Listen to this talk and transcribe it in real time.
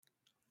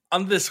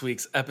On this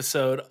week's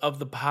episode of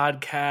the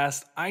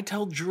podcast, I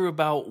tell Drew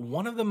about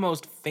one of the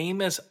most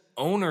famous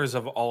owners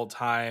of all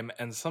time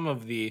and some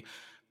of the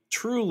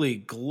truly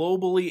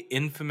globally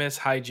infamous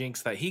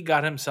hijinks that he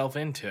got himself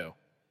into.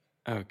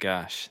 Oh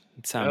gosh,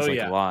 it sounds Oh like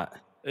yeah, a lot.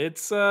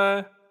 it's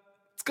gonna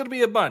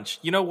be a bunch.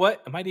 You know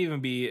what? It might even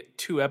be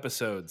 2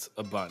 episodes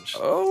a bunch.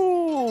 So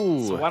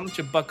Oh, why don't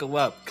you buckle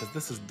up? Because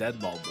this is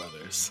Deadball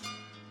Brothers.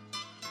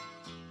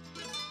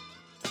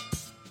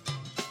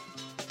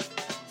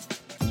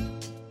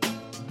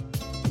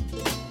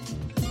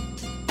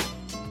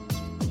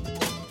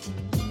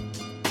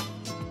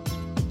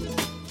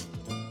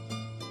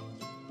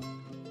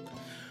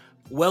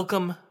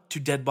 Welcome to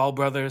Deadball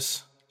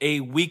Brothers,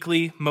 a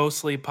weekly,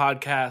 mostly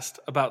podcast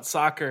about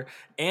soccer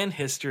and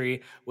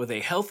history with a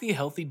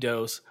healthy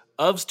dose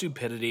of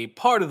stupidity,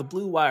 part of the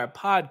Blue Wire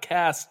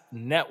Podcast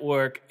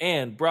Network,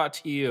 and brought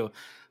to you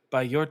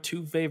by your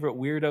 2 favorite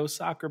weirdo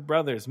soccer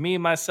brothers, me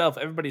and myself,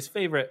 everybody's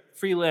favorite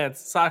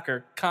freelance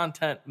soccer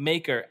content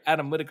maker,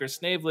 Adam Whitaker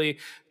Snavely,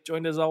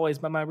 joined as always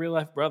by my real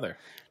life brother,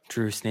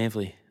 Drew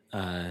Snavely,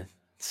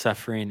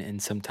 suffering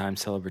and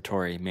sometimes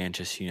celebratory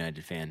Manchester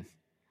United fan.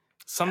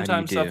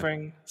 sometimes do?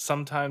 suffering,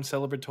 sometimes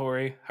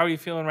celebratory. How are you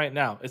feeling right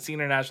now? It's the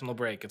international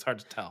break. It's hard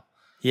to tell.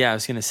 Yeah, I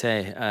was gonna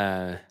say,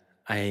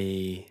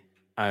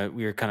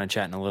 we were kind of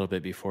chatting a little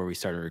bit before we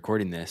started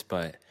recording this,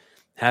 but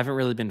haven't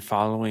really been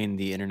following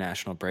the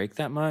international break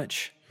that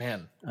much.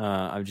 Man,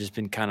 I've just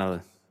been kind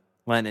of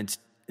letting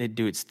it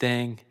do its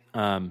thing.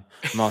 I'm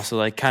also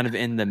like kind of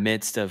in the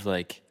midst of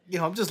like.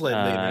 I'm just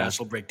letting the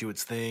international break do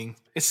its thing.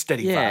 It's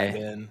steady Yeah.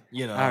 vibing,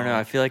 I don't know.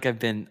 I feel like I've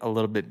been a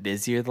little bit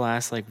busier the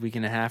last like week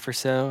and a half or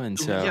so, and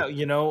so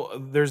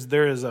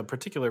there is a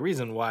particular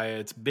reason why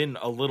it's been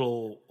a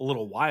little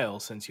while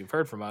since you've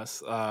heard from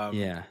us.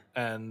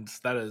 And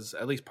that is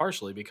at least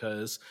partially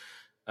because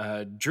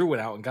Drew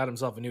went out and got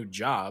himself a new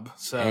job.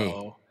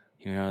 So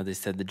hey, they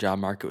said the job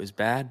market was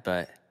bad,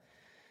 but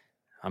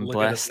I'm look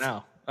blessed. at us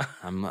now.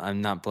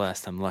 I'm not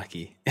blessed. I'm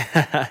lucky.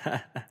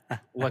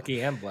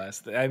 Lucky and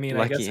blessed. I mean,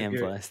 Lucky I guess and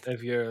blessed.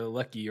 if you're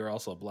lucky, you're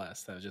also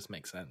blessed. That just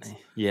makes sense.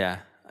 Yeah,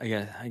 I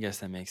guess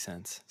that makes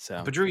sense.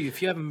 So, But Drew,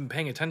 if you haven't been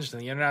paying attention to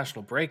the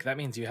international break, that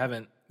means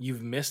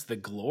you've missed the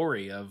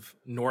glory of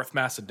North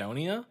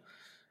Macedonia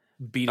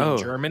beating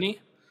Germany.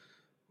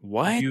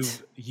 What?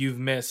 You've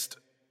missed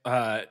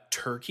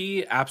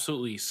Turkey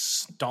absolutely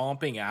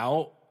stomping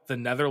out the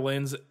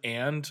Netherlands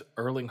and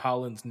Erling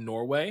Haaland's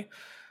Norway.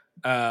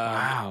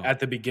 Wow. At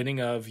the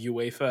beginning of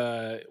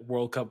UEFA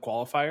World Cup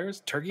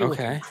qualifiers. Turkey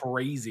looking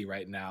crazy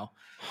right now.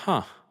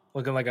 Huh.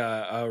 Looking like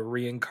a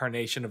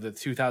reincarnation of the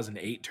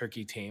 2008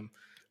 Turkey team.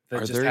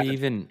 Are there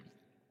even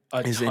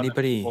is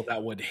anybody of people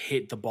that would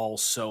hit the ball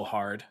so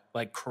hard,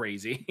 like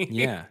crazy?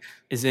 Yeah.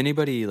 Is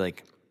anybody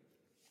like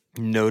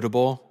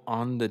notable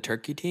on the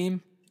Turkey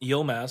team?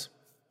 Yilmaz.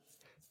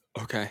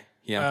 Okay.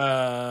 Yeah.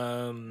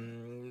 I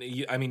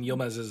mean,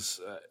 Yilmaz is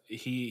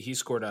he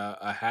scored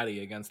a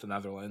hattie against the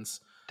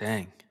Netherlands.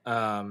 Dang.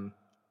 And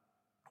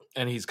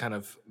he's kind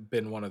of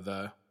been one of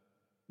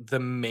the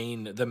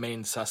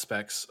main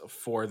suspects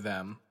for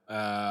them.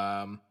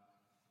 I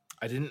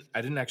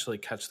didn't actually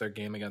catch their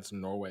game against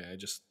Norway. I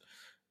just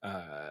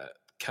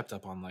kept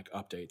up on like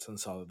updates and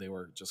saw that they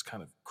were just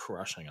kind of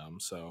crushing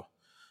them. So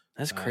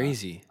that's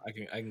crazy.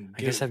 I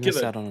guess I've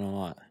missed out on a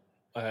lot.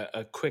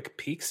 A quick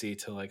peek-see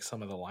to like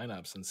some of the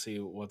lineups and see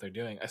what they're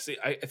doing. I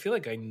feel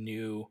like I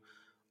knew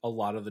a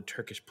lot of the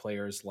Turkish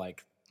players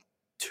like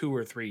 2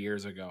 or 3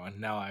 years ago, and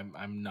now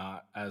I'm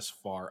not as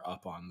far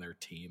up on their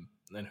team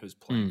and who's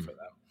playing for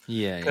them.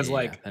 Yeah, because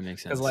that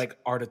makes sense. Because like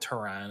Arda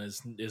Turan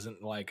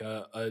isn't like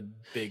a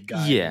big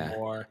guy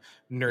anymore.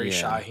 Nuri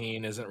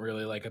Sahin isn't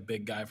really like a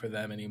big guy for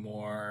them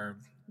anymore.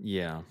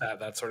 Yeah,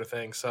 that sort of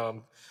thing.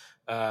 So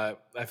I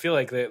feel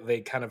like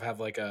they kind of have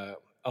like a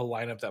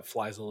lineup that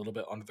flies a little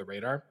bit under the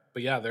radar.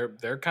 But yeah,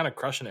 they're kind of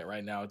crushing it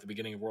right now at the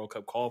beginning of World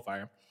Cup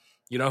qualifier.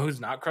 You know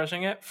who's not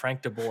crushing it?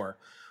 Frank de Boer.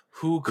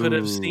 Who could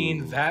have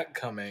seen that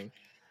coming?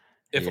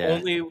 If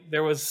only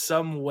there was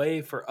some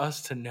way for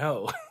us to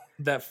know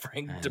that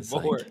Frank de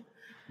Boer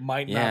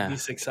might not be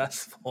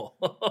successful.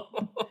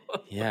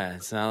 Yeah,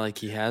 it's not like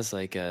he has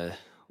like a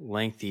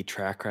lengthy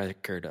track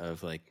record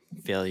of like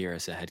failure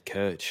as a head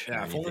coach.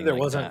 Yeah, if only there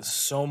wasn't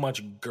so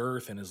much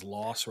girth in his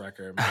loss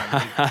record,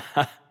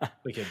 man,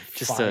 we could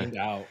find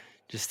out.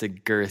 Just a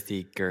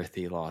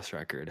girthy loss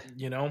record.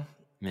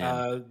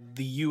 Man.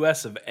 The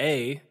US of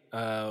A,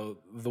 the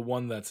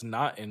one that's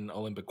not in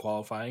Olympic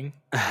qualifying.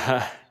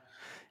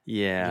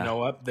 Yeah. You know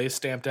what? They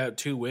stamped out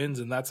 2 wins,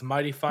 and that's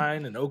mighty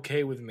fine and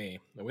okay with me.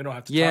 We don't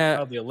have to talk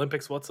about the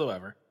Olympics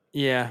whatsoever.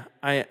 Yeah,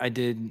 I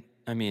did.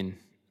 I mean,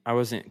 I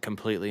wasn't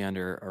completely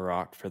under a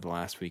rock for the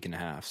last week and a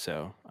half,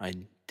 so I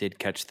did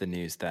catch the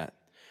news that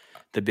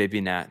the Baby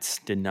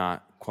Nats did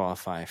not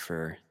qualify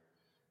for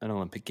an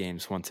Olympic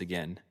Games once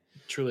again.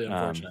 Truly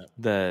unfortunate.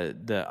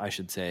 I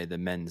should say the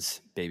men's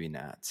Baby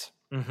Nats.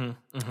 Mm-hmm.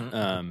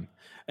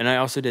 And I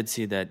also did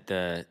see that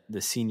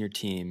the senior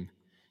team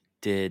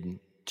did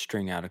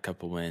string out a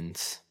couple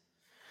wins.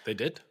 They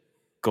did?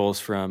 Goals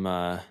from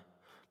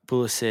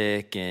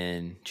Pulisic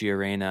and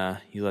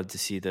Giorena. You love to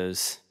see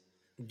those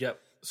Yep.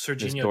 those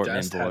Serginho Dortmund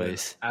Dest had an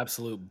boys.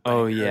 absolute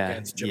Oh banger yeah,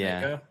 against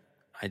yeah. Jamaica.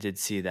 I did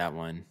see that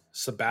one.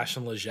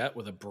 Sebastian Lletget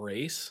with a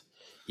brace.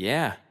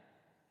 Yeah,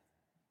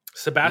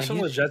 Sebastian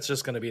he's Leget's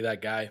just going to be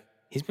that guy.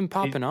 he's been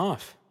popping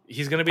off.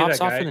 He's going to be Pops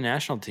that off for guy. the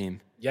national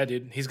team. Yeah,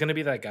 dude. He's going to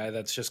be that guy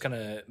that's just going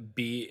to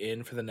be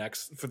in for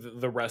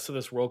the rest of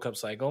this World Cup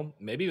cycle,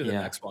 maybe even the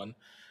Yeah. next one.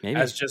 Maybe.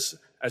 As just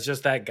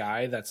that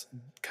guy that's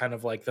kind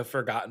of like the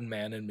forgotten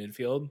man in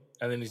midfield,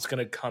 and then he's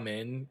going to come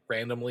in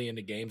randomly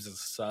into games as a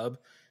sub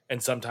and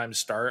sometimes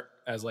start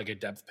as like a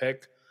depth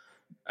pick.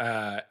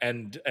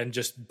 And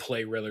just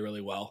play really,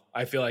 really well.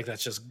 I feel like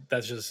that's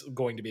just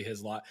going to be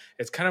his lot.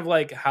 It's kind of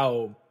like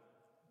how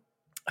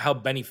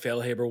Benny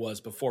Failhaber was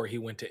before he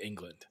went to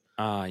England.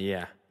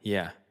 Yeah.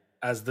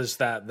 As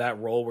that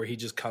role where he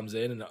just comes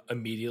in and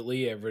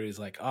immediately everybody's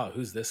like, oh,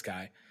 who's this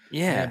guy?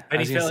 Yeah.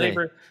 Benny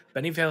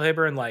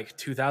Failhaber in like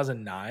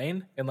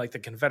 2009 in like the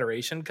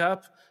Confederation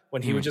Cup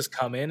when he would just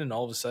come in and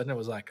all of a sudden it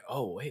was like,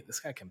 oh wait, this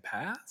guy can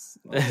pass.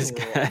 This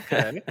guy.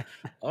 Okay.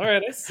 All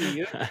right, I see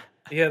you.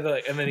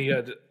 And then he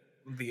had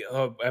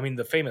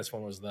the famous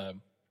one was I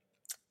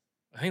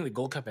think the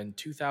Gold Cup in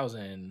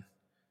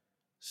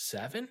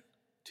 2007,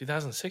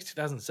 2006,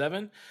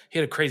 2007. He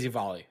had a crazy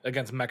volley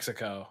against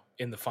Mexico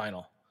in the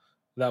final.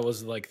 That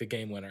was like the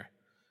game winner.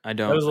 I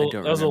don't remember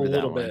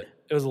that one.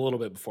 It was a little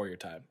bit before your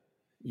time.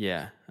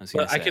 Yeah, I was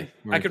gonna say.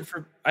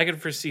 I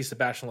could foresee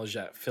Sebastian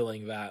Lletget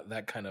filling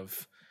that kind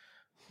of.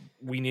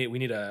 We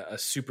need a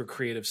super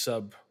creative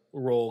sub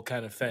role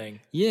kind of thing.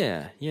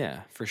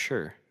 Yeah, for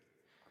sure.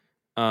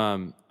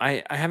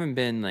 I haven't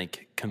been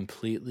like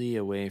completely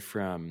away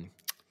from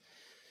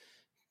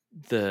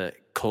the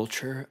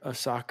culture of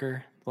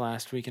soccer the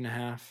last week and a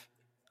half.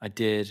 I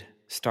did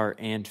start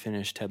and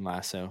finish Ted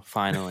Lasso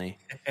finally.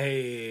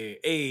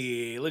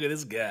 Hey, look at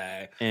this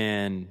guy.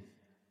 And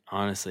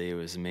honestly, it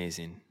was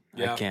amazing.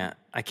 Yeah.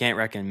 I can't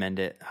recommend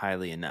it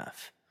highly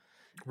enough.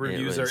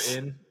 Reviews are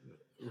in.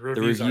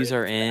 The reviews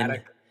are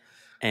in,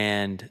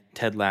 and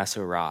Ted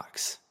Lasso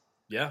rocks.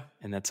 Yeah.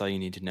 And that's all you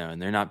need to know. And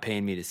they're not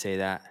paying me to say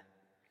that.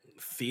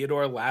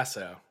 Theodore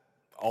Lasso.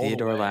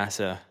 Theodore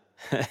Lasso.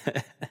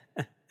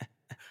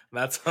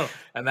 That's big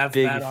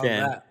that on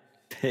fan. that.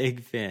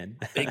 Big fan.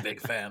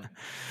 Big fan.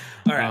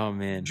 All right. Oh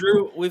man.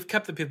 Drew, we've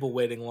kept the people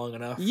waiting long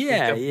enough.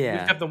 Yeah.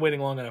 We've kept them waiting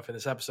long enough in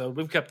this episode.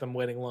 We've kept them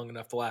waiting long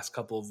enough the last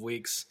couple of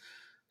weeks.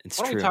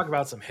 Why don't we talk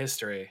about some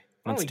history?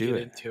 Why don't we get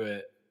into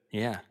it?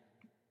 Yeah.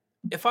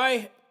 If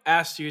I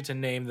asked you to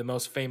name the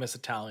most famous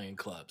Italian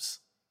clubs,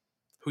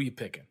 who you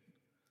picking?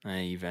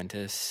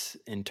 Juventus,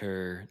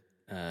 Inter,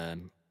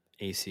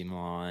 AC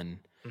Milan.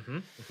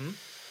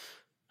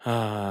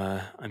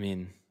 I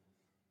mean,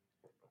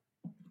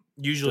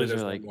 usually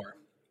there's one more.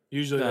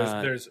 Usually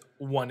there's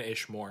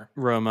one-ish more.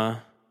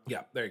 Roma.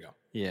 Yeah, there you go.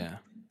 Yeah.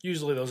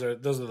 Usually those are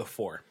the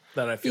four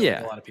that I feel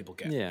like a lot of people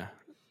get. Yeah.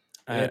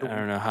 I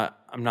don't know how.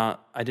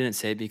 I didn't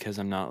say it because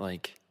I'm not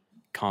like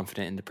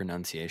confident in the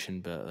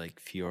pronunciation, but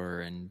like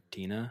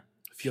Fiorentina.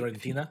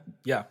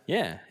 Yeah.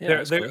 Yeah.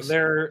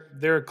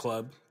 They're a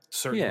club.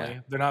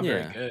 Certainly, they're not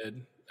very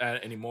good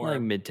anymore.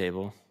 Like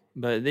mid-table,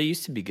 but they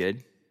used to be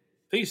good.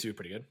 They used to be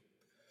pretty good.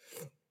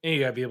 And you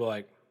got people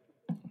like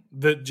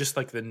just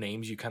like the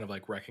names you kind of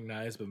like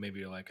recognize, but maybe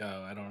you're like,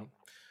 oh, I don't.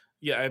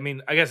 Yeah, I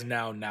mean, I guess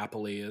now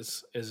Napoli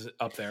is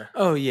up there.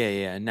 Oh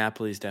yeah.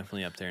 Napoli's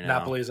definitely up there now.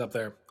 Napoli's up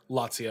there.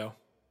 Lazio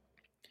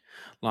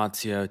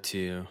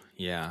too.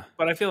 Yeah.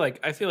 But I feel like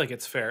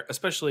it's fair,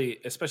 especially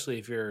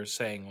if you're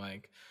saying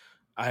like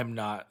I'm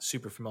not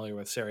super familiar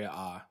with Serie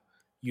A,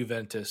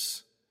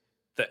 Juventus,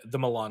 the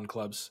Milan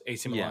clubs,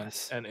 AC Milan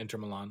and Inter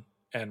Milan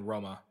and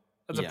Roma.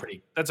 That's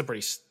a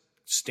pretty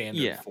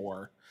standard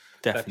four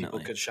that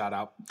people could shout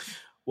out.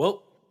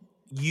 Well,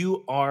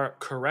 you are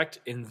correct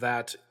in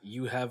that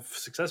you have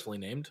successfully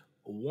named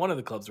one of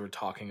the clubs we're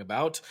talking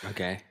about.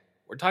 Okay.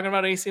 We're talking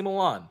about AC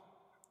Milan.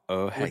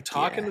 Oh, heck We're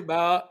talking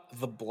about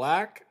the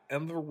black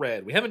and the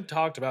red. We haven't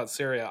talked about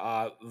Serie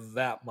A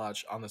that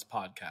much on this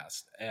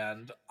podcast,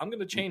 and I'm going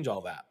to change all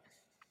that.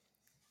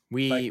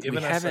 We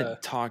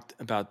haven't talked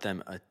about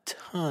them a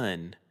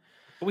ton.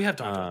 But we have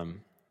talked about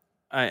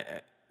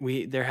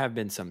them. There have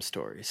been some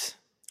stories.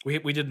 We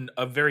did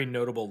a very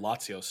notable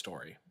Lazio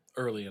story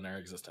early in our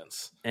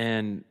existence.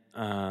 And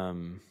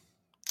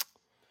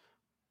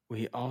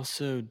we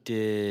also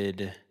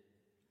did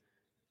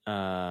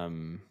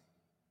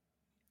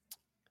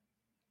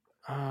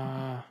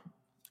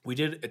we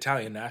did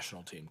Italian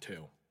national team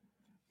too.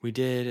 We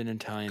did an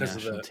Italian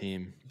national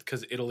team.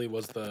 Because Italy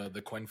was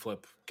the coin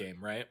flip game,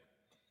 right?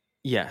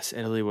 Yes,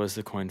 Italy was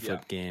the coin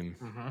flip game.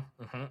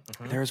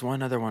 There was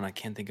one other one I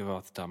can't think of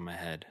off the top of my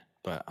head,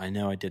 but I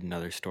know I did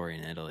another story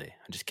in Italy.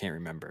 I just can't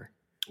remember.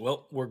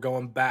 Well, we're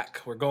going back.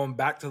 We're going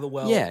back to the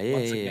well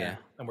once again.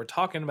 And we're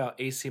talking about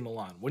AC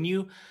Milan.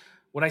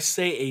 When I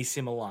say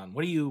AC Milan,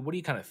 what do you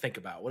kind of think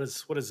about?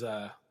 What's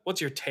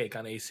your take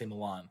on AC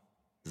Milan?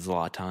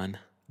 Zlatan.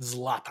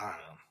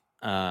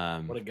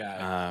 What a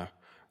guy.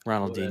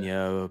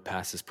 Ronaldinho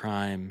past his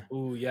prime.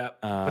 Ooh, yeah.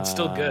 But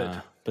still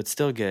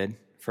good.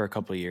 for a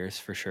couple of years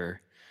for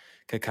sure.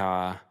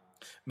 Kaká.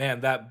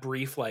 Man, that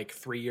brief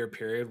 3-year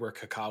period where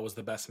Kaká was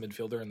the best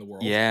midfielder in the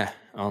world. Yeah.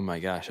 Oh my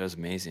gosh, that was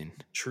amazing.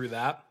 True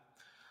that.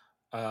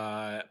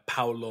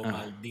 Paolo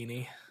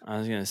Maldini. I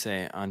was gonna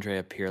say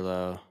Andrea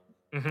Pirlo,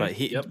 but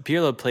Yep.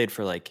 Pirlo played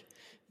for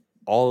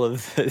all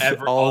of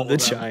the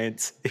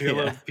Giants.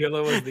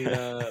 Pirlo was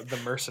the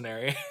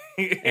mercenary,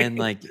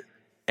 and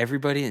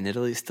everybody in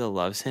Italy still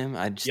loves him.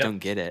 I just don't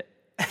get it.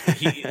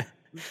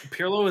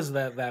 Pirlo is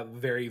that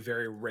very,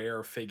 very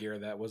rare figure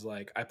that was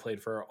I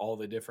played for all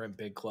the different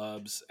big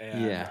clubs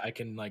and I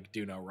can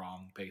do no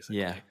wrong, basically.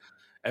 Yeah.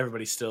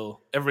 Everybody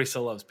still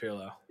loves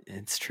Pirlo.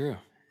 It's true.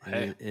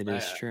 Hey, it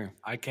is true.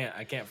 I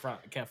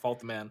can't fault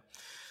the man.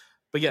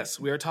 But yes,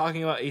 we are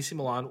talking about AC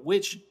Milan,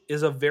 which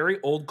is a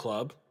very old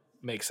club,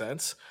 makes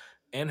sense,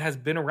 and has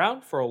been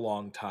around for a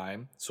long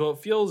time. So it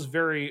feels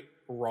very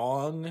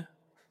wrong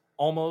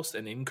almost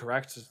and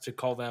incorrect to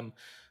call them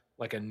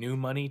a new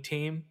money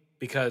team,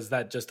 because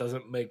that just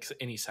doesn't make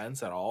any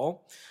sense at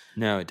all.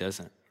 No, it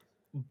doesn't.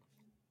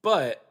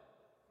 But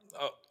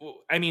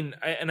I mean,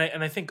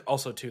 I think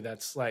also too,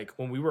 that's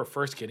when we were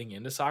first getting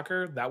into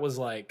soccer, that was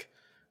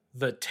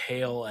the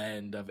tail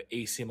end of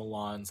AC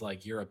Milan's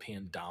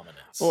European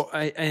dominance. Well,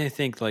 I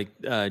think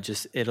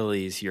just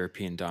Italy's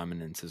European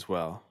dominance as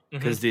well,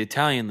 because the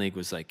Italian league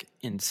was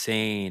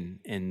insane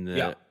in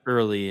the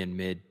early and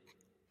mid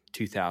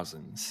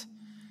 2000s,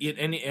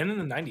 and in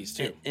the 90s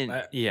too.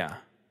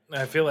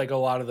 I feel a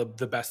lot of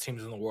the best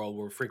teams in the world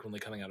were frequently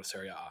coming out of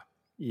Serie A.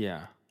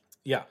 Yeah.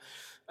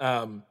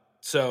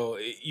 So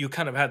you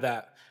kind of had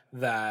that.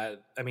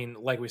 I mean,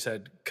 like we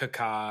said,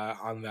 Kaká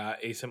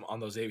on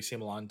those AC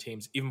Milan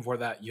teams. Even before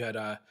that, you had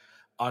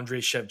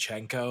Andrei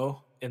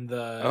Shevchenko in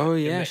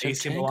the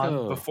AC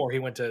Milan before he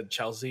went to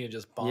Chelsea and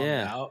just bombed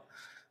out.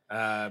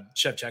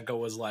 Shevchenko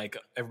was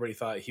everybody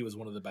thought he was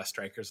one of the best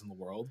strikers in the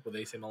world with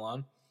AC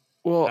Milan.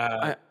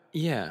 Well,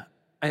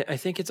 I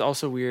think it's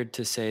also weird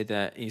to say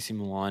that AC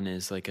Milan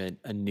is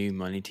a new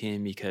money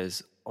team,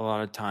 because a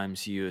lot of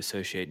times you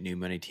associate new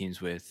money teams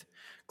with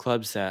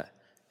clubs that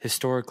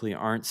historically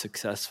aren't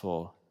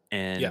successful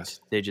and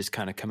they just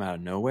kind of come out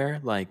of nowhere,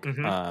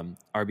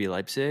 RB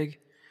Leipzig.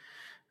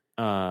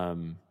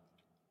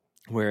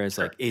 Whereas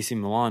AC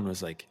Milan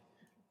was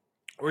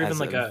or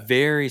even a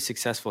very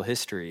successful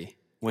history,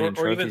 winning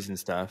trophies and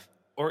stuff.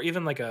 Or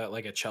even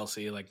a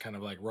Chelsea, kind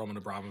of Roman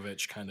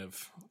Abramovich kind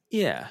of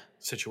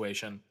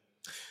situation.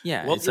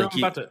 Yeah, well,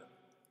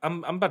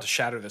 I'm about to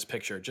shatter this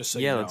picture just so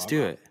you know. Let's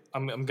do it.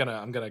 I'm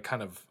gonna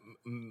kind of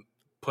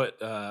put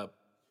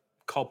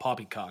call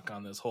poppycock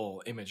on this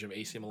whole image of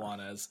AC Milan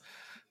as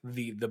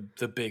the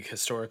big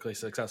historically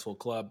successful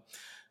club.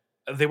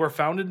 They were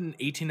founded in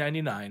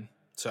 1899,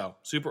 so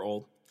super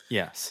old.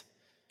 Yes.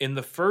 In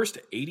the first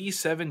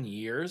 87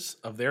 years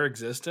of their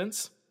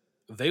existence,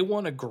 they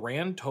won a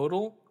grand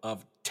total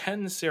of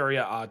 10 Serie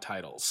A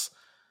titles,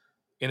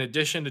 in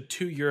addition to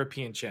 2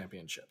 European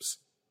championships.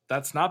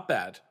 That's not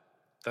bad.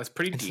 That's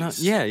pretty decent.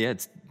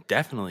 It's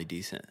definitely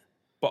decent.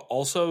 But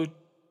also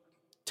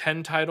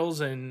 10 titles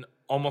in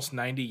almost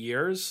 90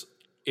 years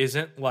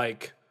isn't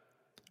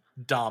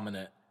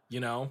dominant,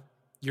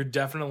 You're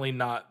definitely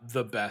not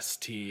the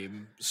best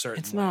team,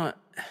 certainly.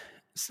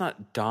 It's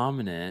not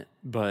dominant,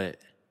 but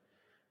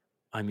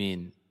I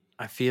mean,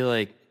 I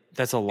feel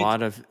that's a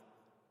lot of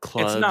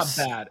clubs. It's not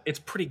bad. It's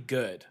pretty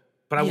good.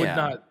 But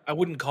I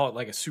wouldn't call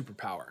it a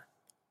superpower,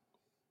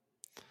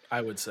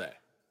 I would say.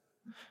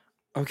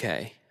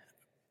 Okay.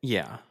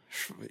 Yeah,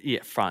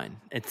 fine.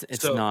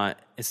 It's not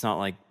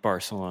like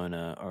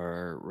Barcelona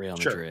or Real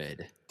Madrid.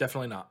 Sure,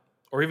 definitely not.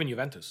 Or even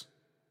Juventus.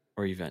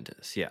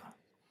 Yeah.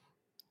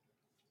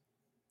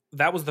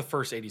 That was the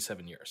first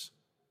 87 years.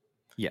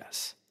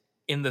 Yes.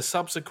 In the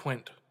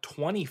subsequent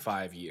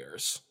 25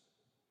 years,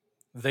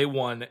 they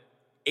won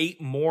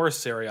 8 more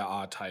Serie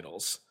A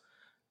titles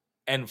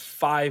and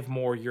 5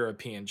 more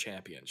European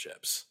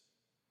championships.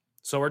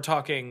 So we're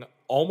talking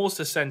almost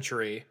a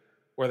century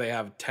where they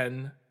have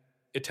 10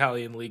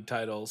 Italian league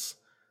titles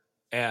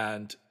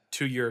and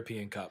 2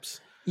 European cups.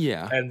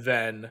 Yeah. And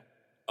then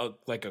a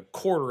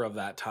quarter of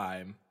that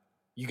time,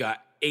 you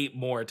got 8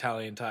 more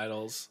Italian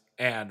titles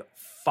and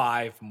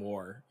 5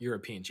 more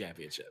European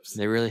championships.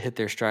 They really hit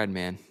their stride,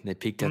 man. They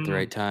peaked at the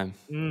right time.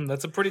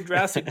 That's a pretty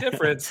drastic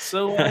difference.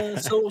 So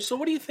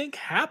what do you think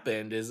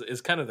happened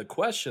is kind of the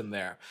question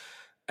there.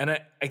 And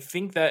I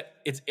think that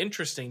it's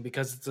interesting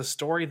because it's a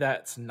story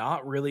that's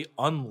not really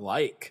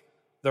unlike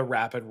the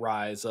rapid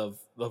rise of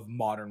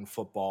modern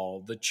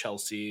football, the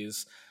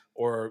Chelseas,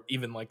 or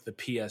even the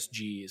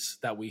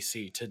PSGs that we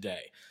see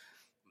today.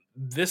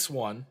 This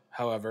one,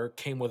 however,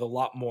 came with a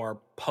lot more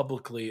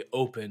publicly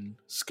open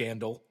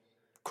scandal,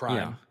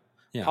 crime,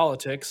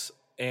 politics,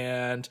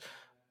 and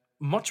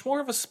much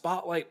more of a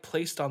spotlight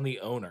placed on the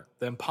owner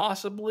than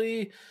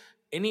possibly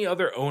any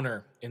other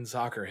owner in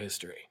soccer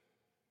history.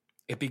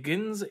 It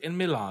begins in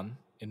Milan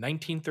in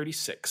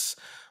 1936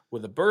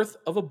 with the birth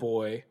of a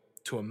boy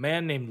to a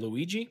man named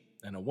Luigi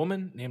and a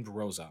woman named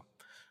Rosa.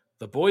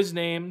 The boy's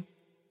name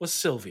was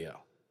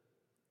Silvio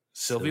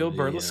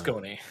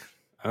Berlusconi.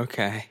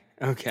 Okay.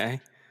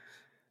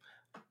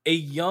 A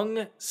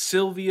young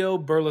Silvio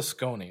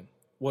Berlusconi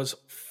was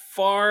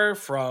far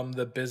from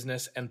the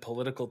business and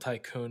political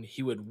tycoon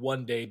he would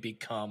one day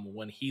become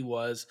when he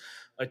was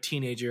a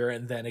teenager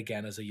and then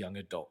again as a young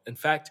adult. In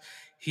fact,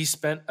 he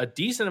spent a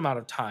decent amount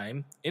of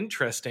time,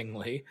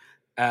 interestingly,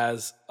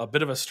 as a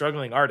bit of a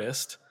struggling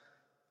artist.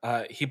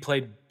 He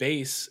played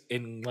bass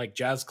in like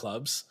jazz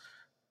clubs,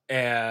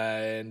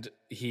 and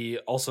he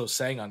also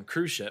sang on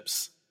cruise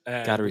ships.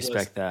 Gotta And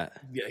respect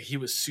that. yeah, he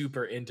was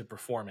super into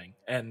performing,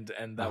 and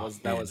that Oh,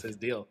 was man. his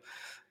deal.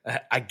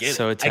 I get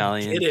So it.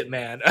 Italian. I get it,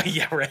 man.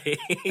 Yeah, right.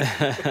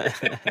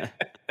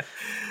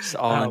 Just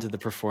all into the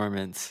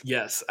performance.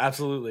 Yes,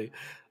 absolutely.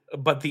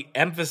 But the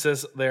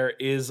emphasis there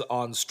is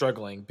on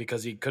struggling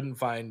because he couldn't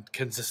find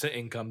consistent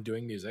income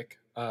doing music.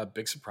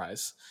 Big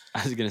surprise.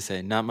 I was gonna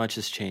say, not much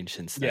has changed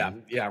since Yeah,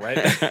 then. yeah,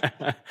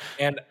 right.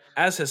 And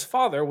as his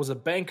father was a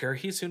banker,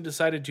 he soon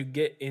decided to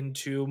get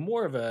into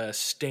more of a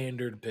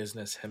standard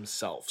business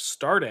himself,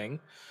 starting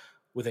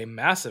with a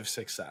massive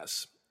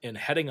success in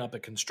heading up a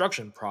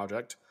construction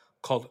project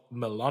called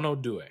Milano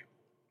Due,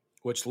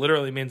 which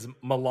literally means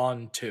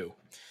Milan 2.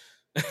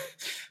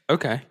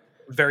 Okay.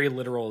 Very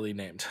literally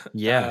named.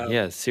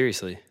 Yeah,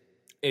 seriously.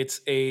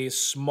 It's a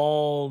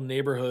small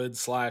neighborhood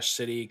 /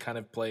 city kind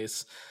of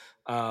place,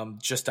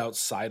 just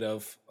outside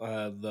of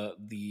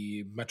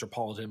the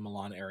metropolitan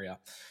Milan area.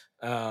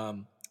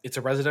 It's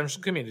a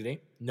residential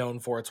community known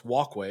for its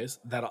walkways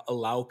that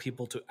allow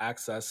people to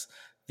access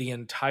the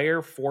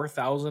entire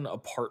 4,000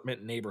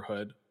 apartment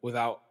neighborhood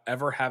without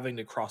ever having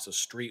to cross a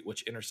street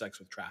which intersects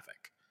with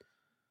traffic.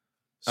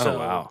 So Oh,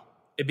 wow.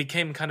 it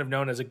became kind of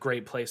known as a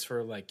great place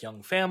for like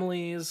young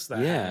families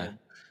that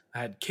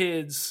had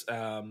kids.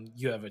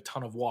 You have a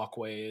ton of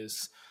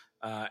walkways,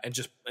 and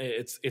just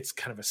it's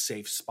kind of a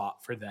safe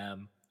spot for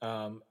them.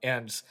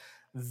 And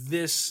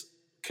this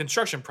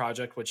construction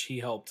project, which he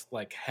helped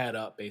like head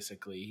up,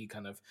 basically, he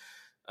kind of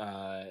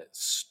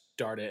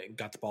started and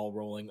got the ball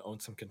rolling,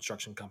 owned some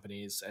construction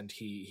companies, and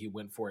he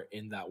went for it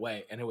in that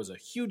way. And it was a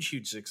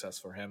huge success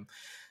for him,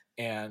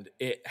 and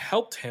it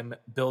helped him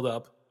build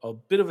up a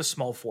bit of a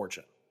small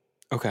fortune.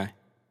 Okay.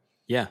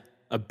 Yeah.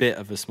 A bit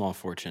of a small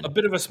fortune. A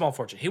bit of a small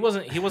fortune. He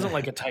wasn't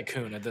like a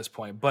tycoon at this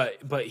point,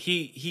 but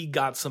he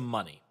got some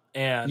money,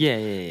 and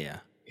Yeah.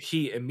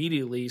 he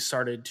immediately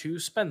started to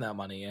spend that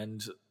money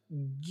and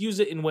use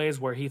it in ways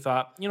where he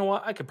thought, you know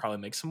what, I could probably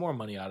make some more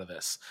money out of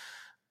this.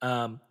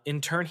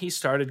 In turn, he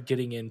started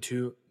getting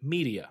into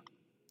media.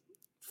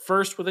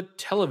 First with a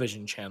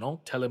television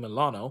channel,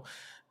 Telemilano,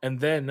 and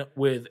then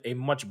with a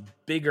much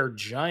bigger,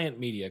 giant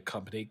media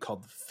company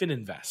called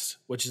Fininvest,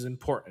 which is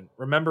important.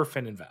 Remember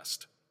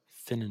Fininvest.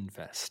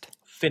 Fininvest.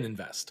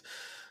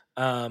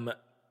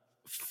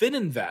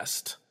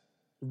 Fininvest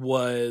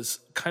was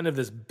kind of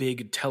this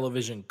big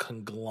television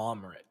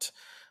conglomerate,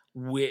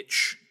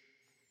 which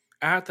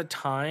at the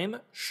time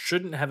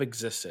shouldn't have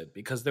existed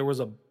because there was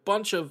a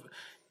bunch of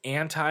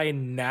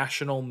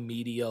anti-national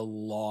media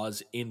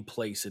laws in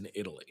place in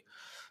Italy.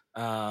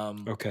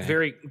 Okay.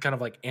 Very kind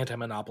of like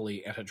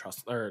anti-monopoly,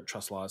 antitrust or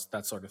trust laws,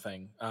 that sort of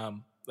thing.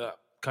 The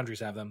countries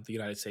have them. The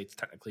United States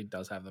technically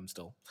does have them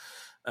still.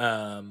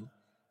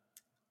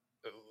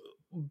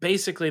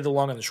 Basically, the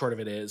long and the short of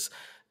it is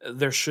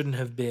there shouldn't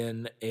have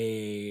been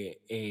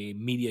a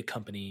media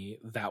company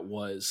that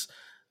was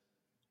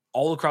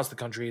all across the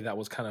country that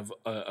was kind of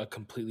a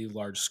completely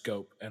large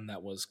scope and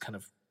that was kind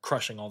of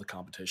crushing all the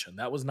competition.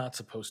 That was not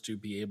supposed to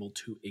be able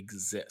to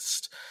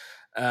exist.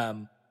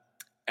 And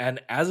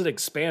as it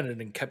expanded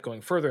and kept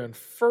going further and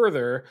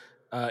further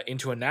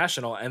into a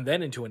national and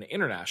then into an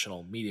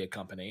international media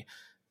company,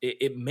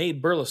 it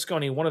made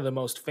Berlusconi one of the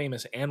most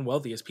famous and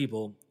wealthiest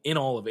people in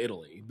all of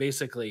Italy.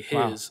 Basically,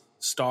 his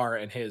star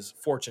and his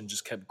fortune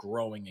just kept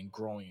growing and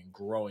growing and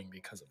growing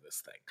because of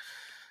this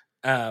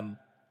thing.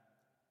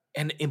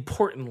 And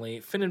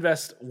importantly,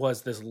 Fininvest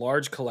was this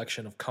large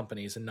collection of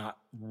companies and not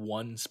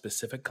one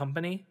specific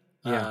company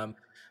that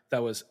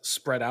was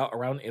spread out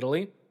around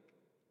Italy,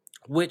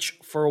 which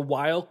for a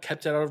while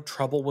kept it out of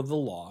trouble with the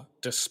law,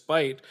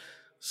 despite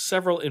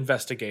several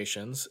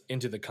investigations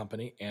into the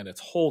company and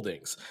its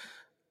holdings.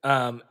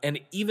 And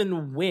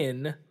even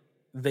when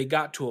they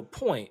got to a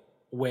point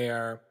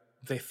where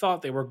they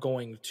thought they were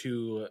going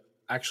to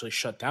actually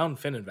shut down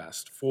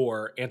Fininvest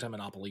for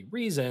anti-monopoly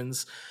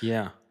reasons,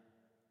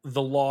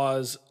 the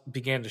laws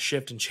began to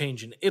shift and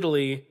change in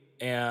Italy,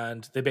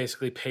 and they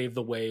basically paved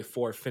the way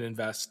for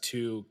Fininvest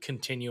to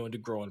continue and to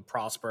grow and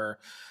prosper.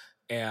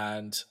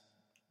 And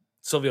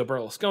Silvio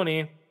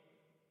Berlusconi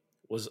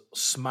was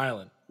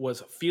smiling,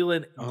 was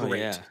feeling great.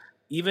 Yeah.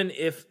 Even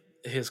if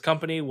his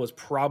company was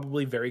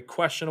probably very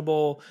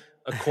questionable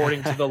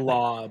according to the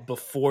law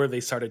before they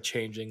started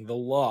changing the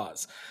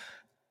laws.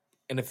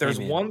 And if there's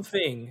one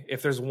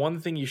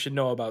thing you should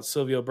know about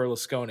Silvio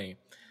Berlusconi,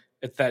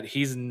 it's that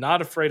he's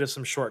not afraid of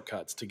some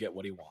shortcuts to get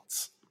what he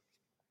wants.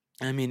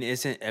 I mean,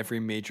 isn't every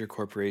major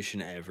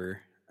corporation ever?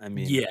 I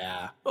mean,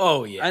 yeah.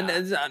 Oh, yeah. And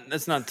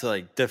that's not to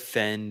like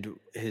defend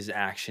his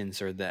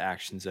actions or the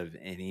actions of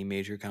any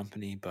major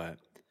company, but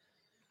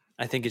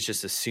I think it's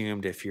just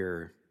assumed if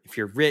you're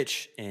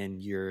rich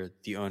and you're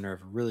the owner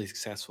of a really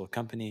successful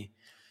company,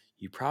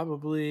 you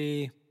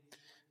probably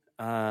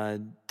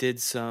did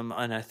some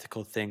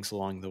unethical things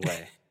along the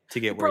way to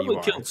get He where you probably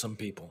are. killed some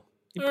people.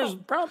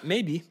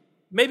 Maybe.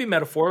 Maybe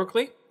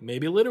metaphorically,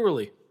 maybe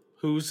literally.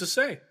 Who's to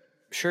say?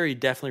 Sure, he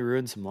definitely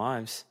ruined some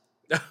lives.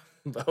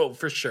 Oh,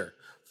 for sure.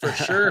 For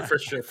sure, for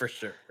sure, for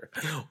sure.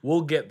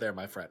 We'll get there,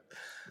 my friend.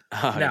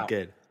 Now,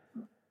 Good.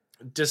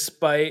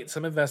 despite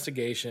some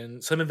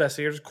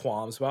investigators'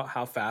 qualms about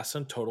how fast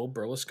and total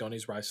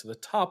Berlusconi's rise to the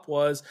top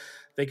was,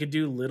 they could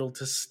do little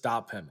to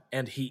stop him.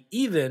 And he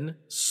even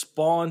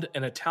spawned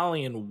an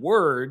Italian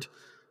word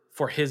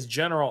for his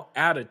general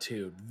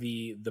attitude,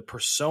 the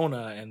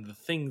persona and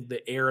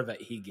the air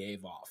that he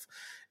gave off.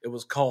 It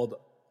was called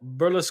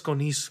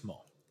Berlusconismo.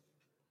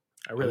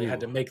 I really had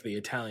to make the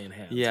Italian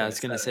hands. Yeah, I was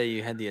going to say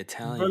you had the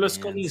Italian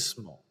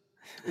Berlusconismo,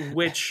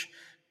 which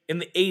in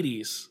the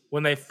 80s,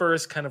 when they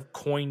first kind of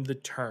coined the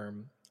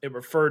term, it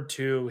referred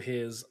to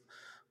his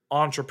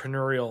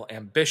entrepreneurial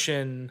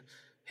ambition,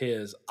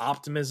 his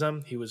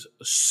optimism. He was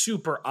a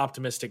super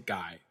optimistic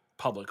guy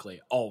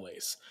publicly,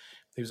 always.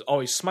 He was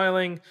always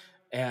smiling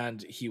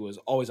and he was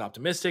always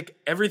optimistic.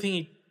 Everything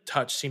he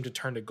touched seemed to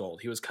turn to gold.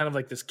 He was kind of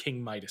like this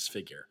King Midas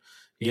figure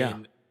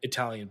in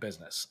Italian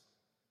business.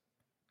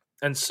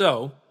 And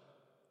so,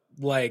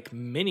 like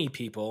many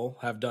people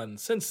have done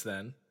since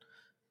then,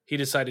 he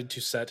decided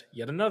to set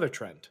yet another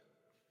trend,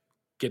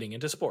 getting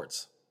into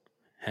sports.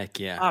 Heck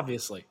yeah.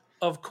 Obviously.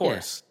 Of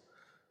course. Yeah.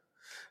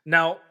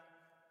 Now,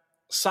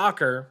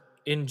 soccer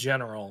in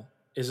general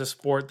is a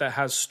sport that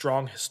has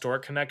strong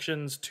historic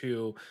connections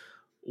to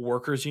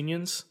workers'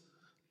 unions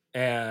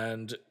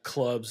and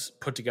clubs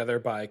put together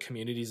by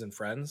communities and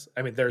friends.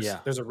 I mean, there's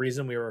a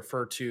reason we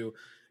refer to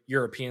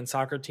European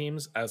soccer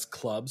teams as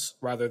clubs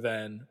rather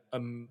than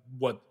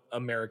what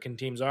American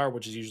teams are,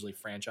 which is usually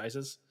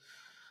franchises.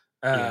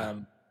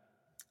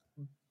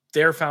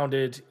 They're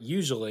founded,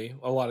 usually,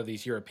 a lot of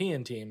these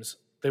European teams,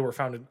 they were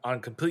founded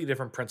on completely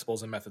different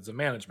principles and methods of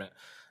management.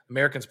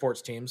 American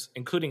sports teams,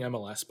 including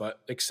MLS, but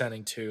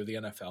extending to the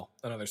NFL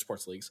and other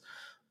sports leagues,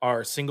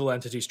 are single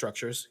entity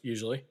structures,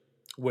 usually,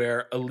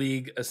 where a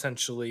league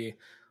essentially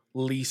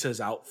leases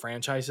out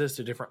franchises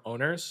to different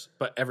owners,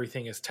 but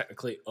everything is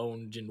technically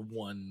owned in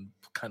one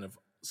kind of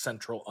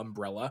central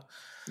umbrella.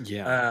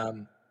 Yeah.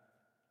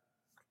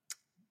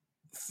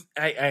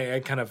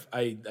 I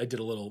did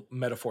a little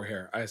metaphor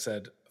here. I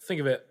said, think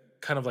of it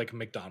kind of like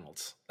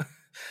McDonald's.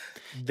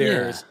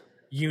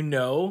 You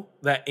know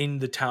that in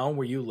the town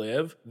where you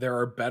live, there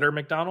are better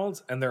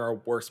McDonald's and there are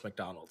worse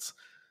McDonald's,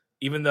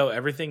 even though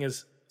everything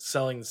is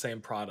selling the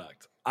same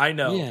product. I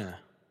know. Yeah.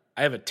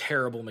 I have a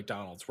terrible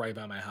McDonald's right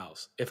by my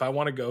house. If I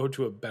want to go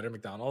to a better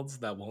McDonald's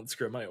that won't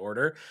screw up my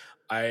order,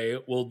 I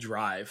will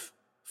drive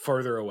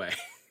further away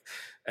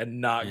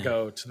and not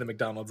go to the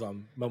McDonald's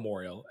on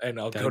Memorial, and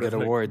I'll go to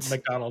the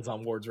McDonald's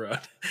on Wards Road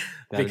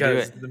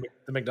because the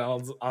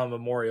McDonald's on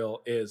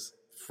Memorial is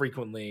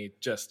frequently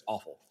just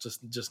awful,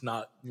 just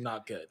not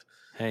good.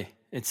 Hey,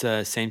 it's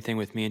the same thing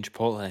with me and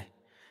Chipotle.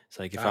 It's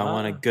like if I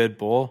want a good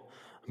bowl,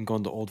 I'm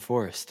going to Old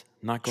Forest.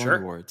 I'm not going to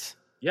Wards.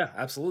 Yeah,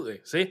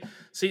 absolutely.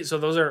 See, so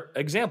those are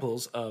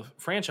examples of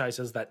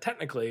franchises that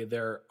technically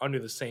they're under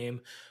the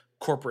same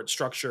corporate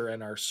structure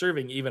and are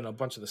serving even a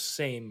bunch of the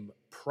same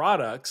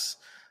products,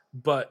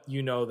 but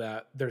you know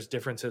that there's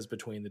differences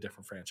between the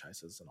different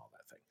franchises and all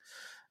that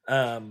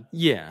thing.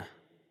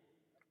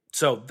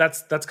 So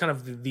that's kind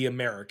of the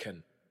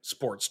American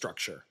sports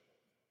structure.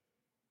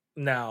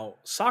 Now,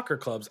 soccer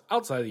clubs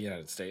outside of the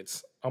United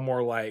States are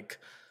more like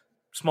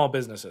small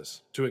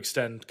businesses, to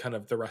extend kind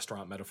of the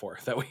restaurant metaphor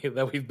that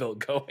we've built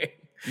going.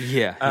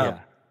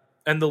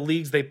 And the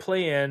leagues they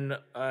play in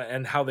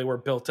and how they were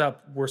built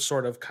up were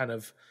sort of kind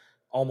of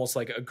almost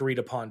like agreed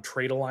upon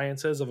trade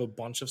alliances of a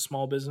bunch of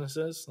small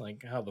businesses,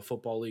 like how the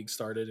football league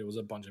started. It was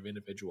a bunch of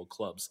individual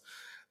clubs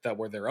that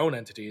were their own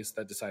entities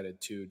that decided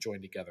to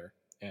join together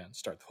and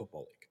start the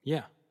football league.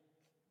 Yeah.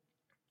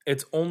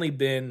 It's only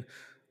been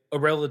a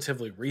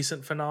relatively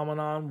recent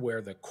phenomenon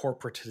where the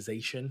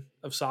corporatization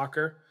of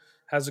soccer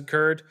has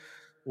occurred,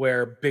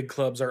 where big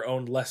clubs are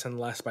owned less and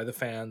less by the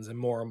fans and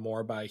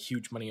more by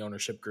huge money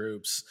ownership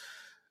groups.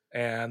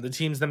 And the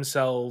teams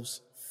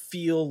themselves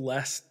feel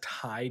less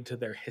tied to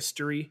their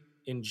history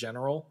in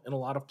general in a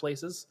lot of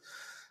places.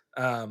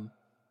 But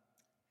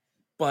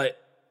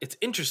it's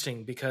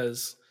interesting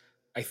because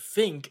I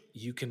think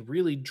you can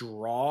really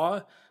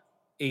draw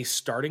a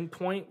starting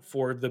point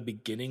for the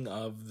beginning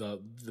of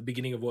the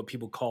beginning of what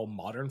people call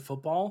modern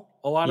football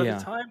a lot of the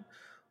time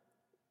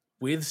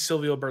with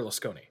Silvio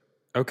Berlusconi.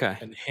 Okay.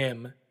 And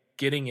him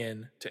getting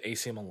into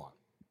AC Milan.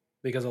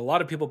 Because a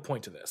lot of people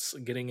point to this,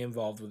 getting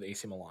involved with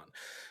AC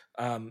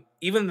Milan.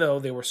 Even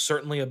though they were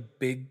certainly a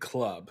big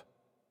club,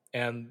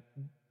 and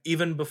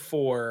even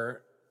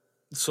before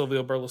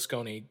Silvio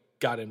Berlusconi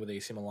got in with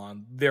AC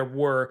Milan, there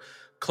were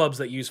clubs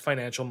that used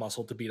financial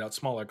muscle to beat out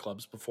smaller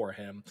clubs before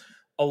him.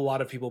 A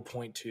lot of people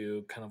point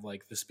to kind of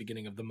like this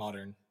beginning of the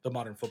modern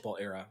football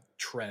era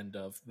trend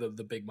of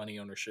the big money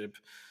ownership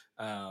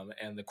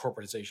and the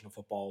corporatization of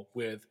football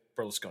with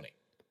Berlusconi.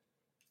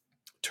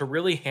 to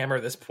really hammer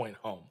this point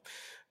home,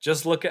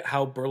 just look at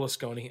how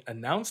Berlusconi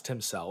announced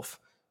himself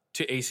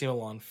to AC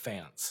Milan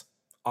fans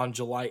on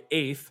July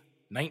 8th,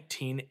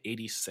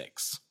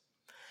 1986.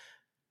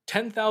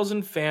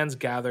 10,000 fans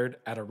gathered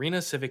at Arena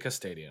Civica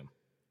Stadium,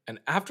 and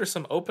after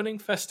some opening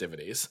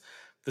festivities,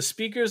 the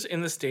speakers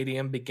in the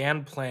stadium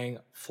began playing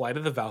Flight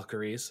of the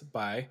Valkyries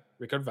by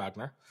Richard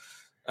Wagner.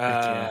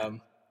 That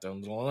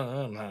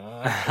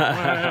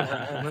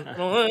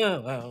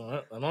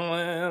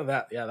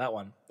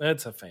one.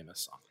 It's a famous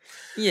song.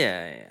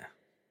 Yeah.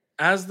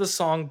 As the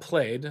song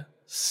played,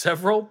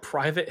 several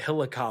private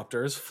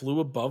helicopters flew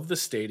above the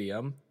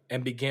stadium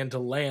and began to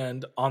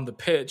land on the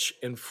pitch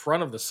in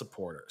front of the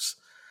supporters.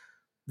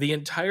 The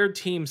entire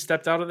team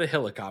stepped out of the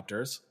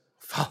helicopters,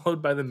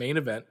 followed by the main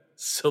event,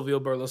 Silvio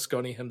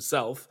Berlusconi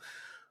himself,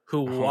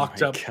 who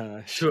walked up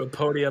to a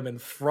podium in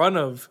front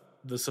of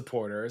the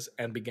supporters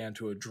and began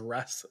to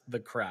address the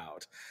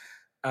crowd.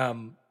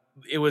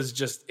 It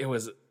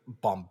was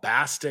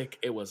bombastic.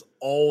 It was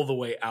all the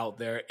way out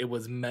there. It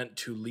was meant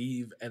to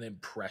leave an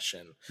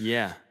impression.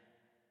 Yeah.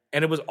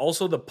 And it was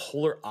also the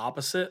polar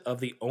opposite of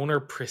the owner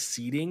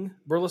preceding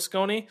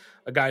Berlusconi,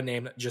 a guy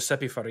named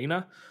Giuseppe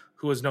Farina,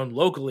 who was known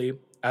locally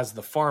as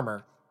the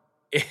farmer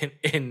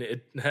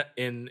in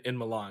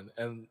Milan,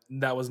 and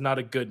that was not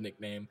a good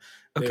nickname.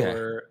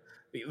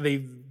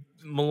 They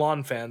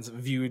Milan fans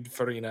viewed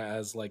Farina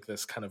as like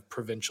this kind of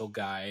provincial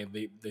guy.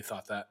 They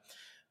thought that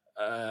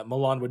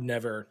Milan would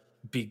never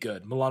be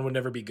good. Milan would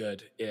never be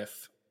good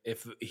if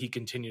he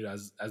continued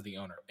as the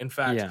owner. In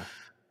fact,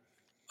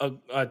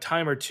 a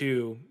time or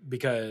two,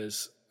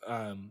 because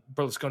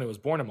Berlusconi was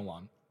born in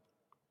Milan,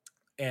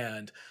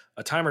 and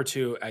a time or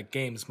two at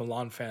games,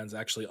 Milan fans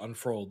actually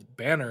unfurled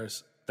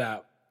banners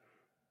that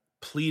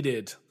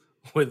pleaded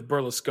with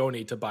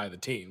Berlusconi to buy the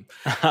team.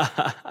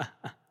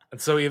 And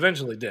so he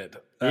eventually did.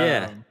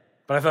 Yeah.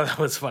 But I thought that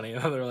was funny.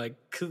 They're like,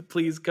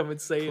 please come and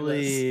save us.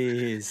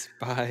 Please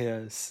buy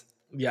us.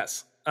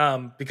 Yes.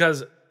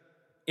 Because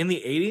in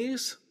the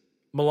 80s,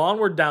 Milan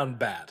were down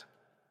bad.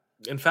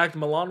 In fact,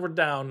 Milan were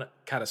down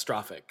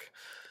catastrophic.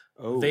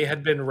 Oh. They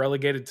had been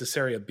relegated to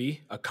Serie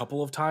B a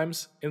couple of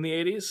times in the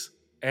 80s.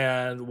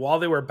 And while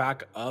they were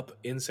back up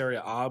in Serie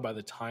A by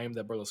the time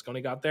that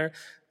Berlusconi got there,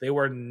 they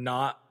were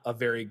not a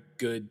very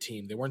good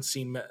team. They weren't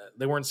seen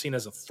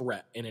as a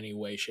threat in any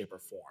way, shape, or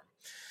form.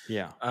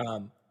 Yeah.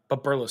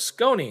 But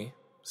Berlusconi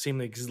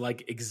seemed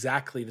like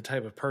exactly the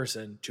type of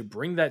person to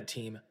bring that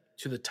team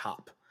to the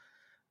top.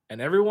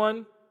 And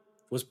everyone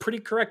was pretty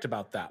correct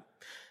about that.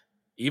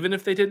 Even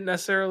if they didn't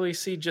necessarily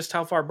see just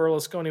how far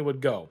Berlusconi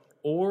would go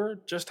or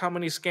just how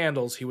many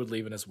scandals he would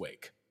leave in his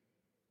wake.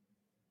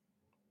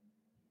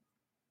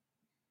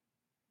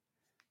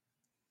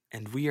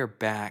 And we are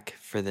back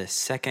for the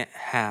second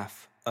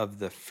half of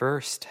the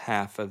first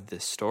half of the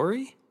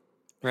story,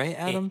 right,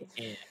 Adam?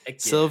 Yeah.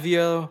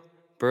 Silvio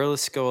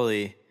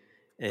Berlusconi.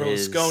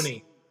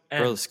 Berlusconi.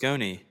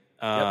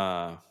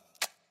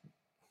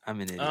 I'm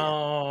an idiot.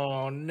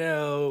 Oh,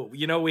 no.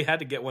 You know, we had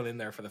to get one in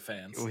there for the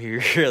fans. We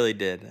really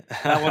did.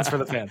 That one's for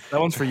the fans. That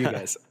one's for you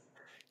guys.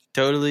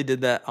 Totally did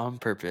that on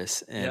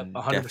purpose and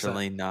 100%.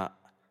 Definitely not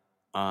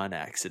on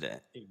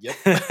accident. Yep.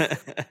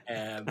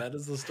 And that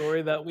is the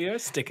story that we are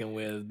sticking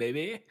with,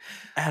 baby.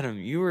 Adam,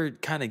 you were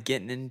kind of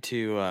getting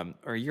into,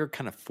 or you're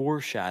kind of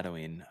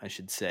foreshadowing, I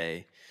should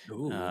say,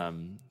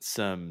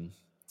 some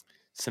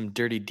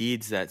dirty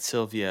deeds that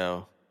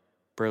Silvio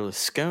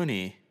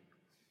Berlusconi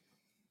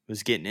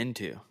was getting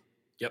into.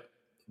 Yep.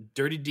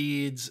 Dirty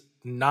deeds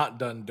not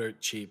done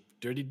dirt cheap.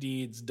 Dirty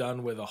deeds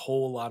done with a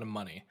whole lot of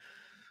money.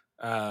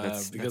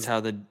 That's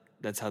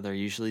how they're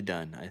usually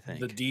done, I think.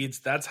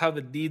 That's how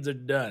the deeds are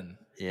done.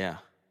 Yeah.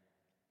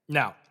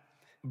 Now,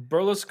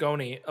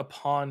 Berlusconi,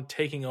 upon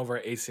taking over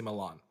AC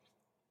Milan,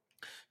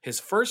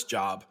 his first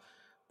job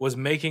was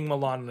making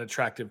Milan an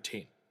attractive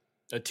team,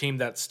 a team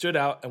that stood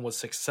out and was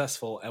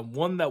successful, and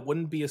one that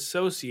wouldn't be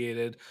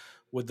associated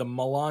with the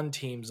Milan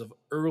teams of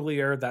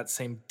earlier that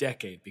same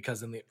decade,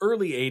 because in the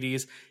early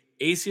 80s,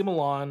 AC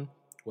Milan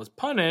was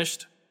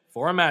punished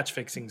for a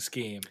match-fixing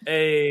scheme.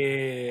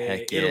 Hey,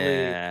 heck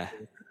yeah.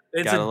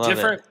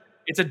 Italy.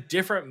 It's a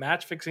different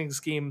match-fixing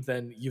scheme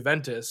than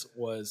Juventus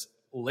was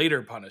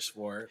later punished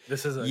for.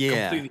 This is a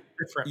completely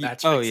different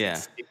match-fixing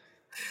scheme.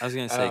 I was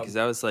going to say, because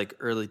that was like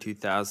early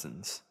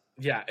 2000s.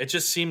 Yeah, it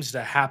just seems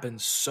to happen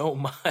so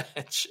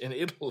much in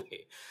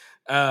Italy.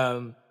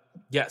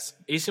 Yes,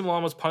 AC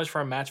Milan was punished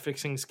for a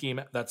match-fixing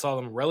scheme that saw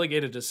them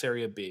relegated to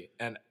Serie B.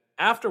 And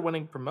after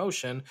winning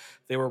promotion,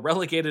 they were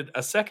relegated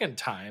a second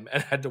time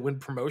and had to win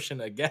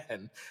promotion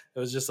again. It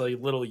was just a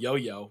little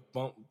yo-yo,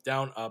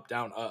 down, up,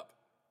 down, up.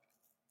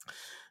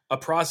 A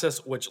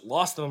process which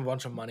lost them a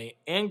bunch of money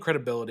and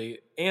credibility,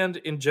 and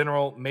in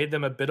general made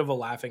them a bit of a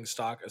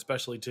laughingstock,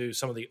 especially to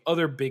some of the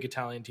other big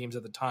Italian teams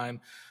at the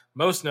time,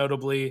 most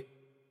notably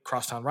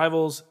crosstown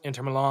rivals,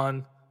 Inter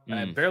Milan,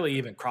 and barely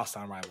even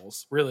crosstown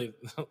rivals, really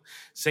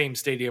same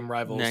stadium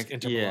rivals,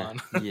 Inter Milan.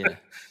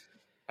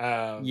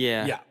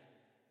 Yeah.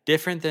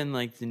 Different than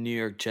like the New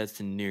York Jets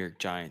and New York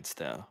Giants,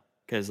 though,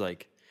 because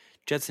like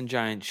Jets and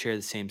Giants share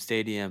the same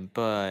stadium,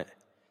 but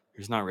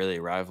There's not really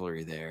a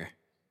rivalry there.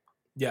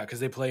 Yeah, because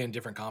they play in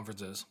different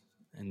conferences.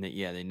 And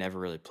they never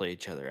really play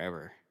each other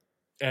ever.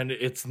 And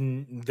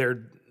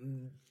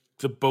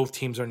both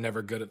teams are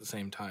never good at the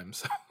same time.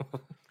 So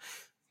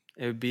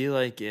It would be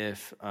like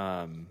if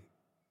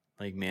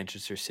like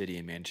Manchester City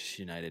and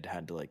Manchester United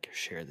had to like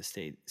share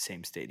the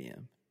same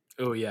stadium.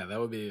 oh yeah, that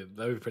would be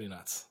pretty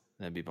nuts.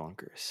 That'd be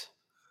bonkers.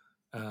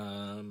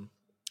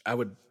 I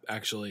would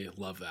actually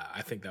love that.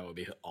 I think that would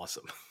be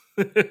awesome.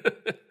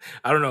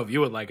 I don't know if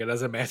you would like it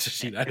as a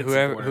Manchester United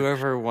supporter.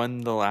 Whoever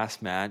won the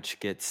last match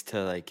gets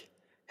to like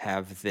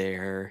have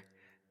their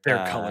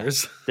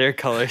colors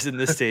in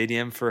the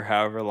stadium for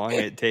however long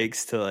it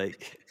takes to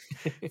like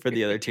for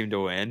the other team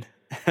to win.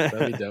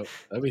 That'd be dope.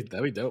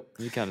 That'd be dope.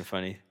 It'd be kind of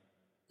funny.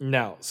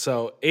 Now,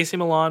 so AC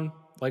Milan,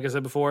 like I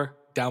said before,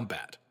 down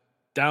bad,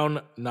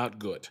 down not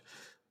good.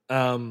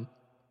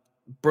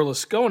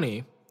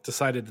 Berlusconi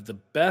decided that the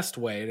best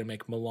way to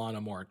make Milan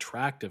a more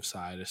attractive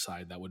side, a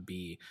side that would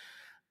be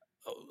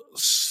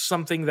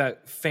something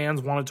that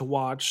fans wanted to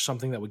watch,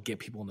 something that would get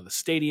people into the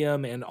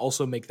stadium and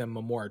also make them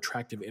a more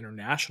attractive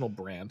international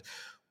brand,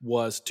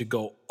 was to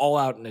go all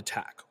out and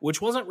attack,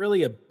 which wasn't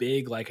really a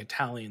big like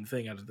Italian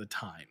thing at the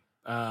time.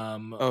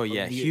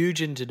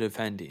 Huge into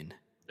defending.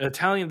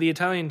 The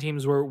Italian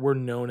teams were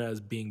known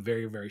as being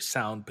very, very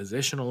sound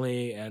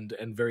positionally and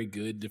very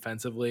good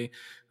defensively.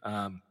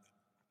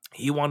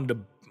 He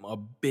wanted a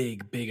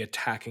big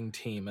attacking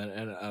team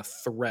and a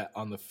threat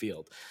on the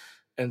field.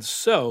 And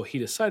so he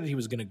decided he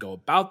was going to go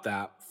about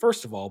that,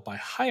 first of all, by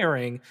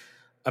hiring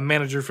a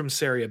manager from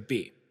Serie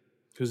B,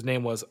 whose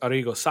name was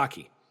Arrigo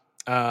Sacchi.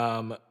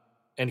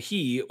 And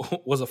he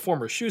was a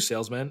former shoe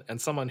salesman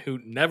and someone who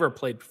never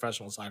played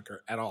professional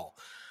soccer at all.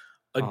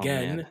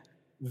 Again,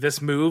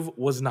 this move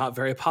was not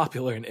very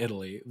popular in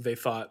Italy. They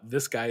thought,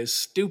 this guy is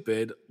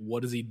stupid.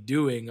 What is he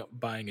doing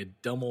buying a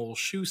dumb old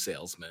shoe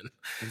salesman?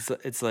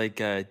 It's like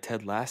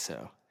Ted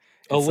Lasso.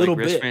 It's a little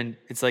bit.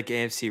 It's like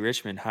AFC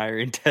Richmond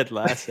hiring Ted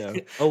Lasso.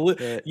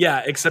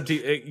 Yeah, except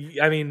he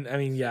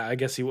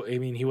guess he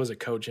was a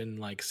coach in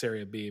like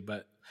Serie B,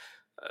 but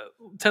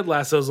Ted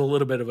Lasso is a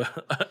little bit of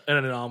an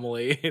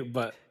anomaly.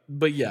 But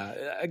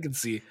yeah, I can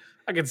see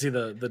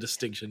the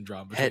distinction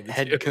drawn between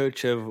head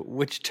coach of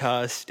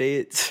Wichita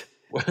State's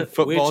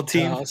football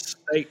team,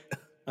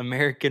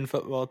 American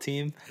football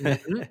team.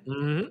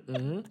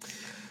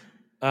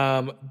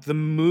 The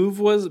move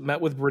was met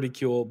with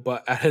ridicule,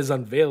 but at his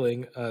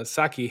unveiling,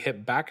 Sacchi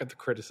hit back at the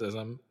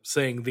criticism,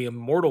 saying the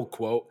immortal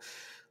quote,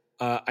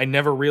 "I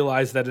never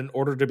realized that in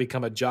order to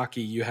become a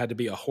jockey, you had to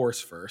be a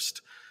horse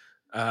first."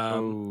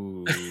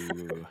 Got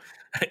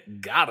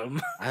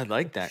him. I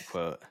like that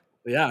quote.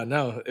 Yeah,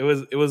 no, it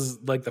was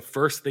like the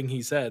first thing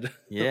he said.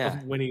 Yeah,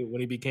 when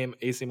he became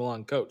AC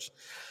Milan coach.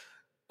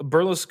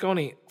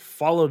 Berlusconi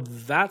followed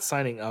that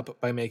signing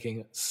up by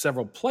making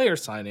several player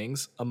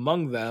signings,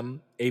 among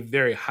them a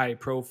very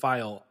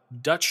high-profile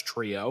Dutch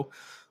trio,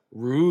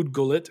 Ruud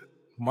Gullit,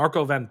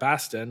 Marco van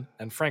Basten,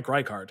 and Frank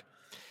Rijkaard.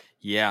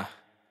 Yeah.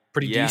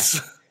 Pretty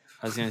decent.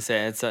 I was going to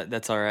say,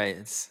 that's all right.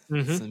 It's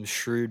some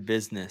shrewd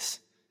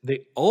business.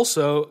 They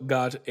also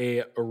got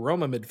a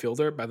Roma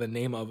midfielder by the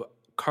name of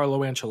Carlo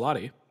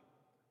Ancelotti.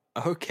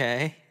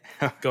 Okay.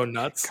 Go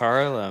nuts.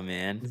 Carlo,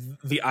 man.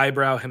 The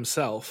eyebrow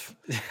himself.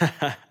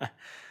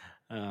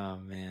 Oh,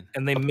 man.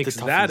 And they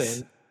mixed that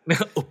in.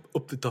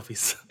 Up the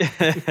toffees.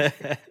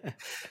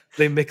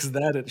 They mixed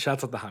that in.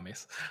 Shouts out to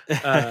James.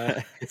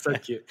 It's so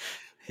cute.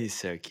 He's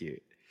so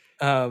cute.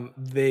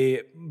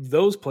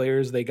 Those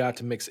players they got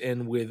to mix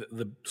in with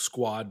the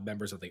squad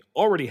members that they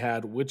already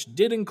had, which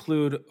did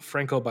include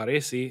Franco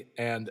Baresi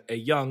and a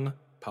young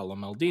Paolo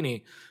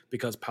Maldini,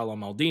 because Paolo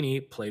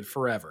Maldini played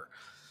forever.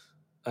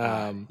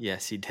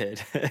 Yes, he did.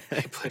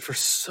 He played for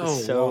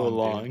so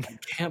long. I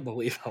can't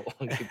believe how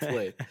long he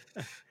played.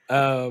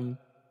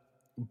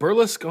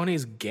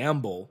 Berlusconi's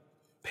gamble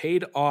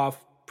paid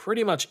off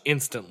pretty much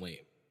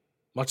instantly,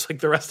 much like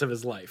the rest of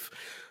his life.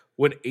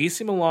 When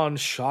AC Milan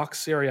shocked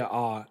Serie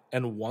A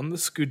and won the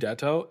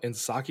Scudetto in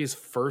Sacchi's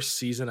first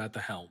season at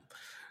the helm.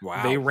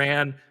 Wow. They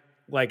ran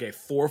like a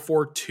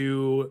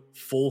 4-4-2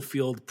 full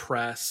field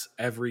press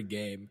every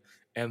game,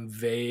 and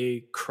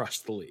they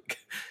crushed the league.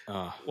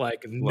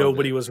 Like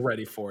nobody was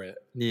ready for it.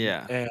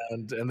 Yeah.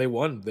 And they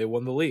won. They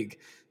won the league.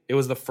 It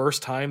was the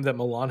first time that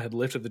Milan had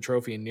lifted the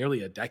trophy in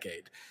nearly a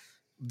decade.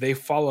 They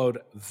followed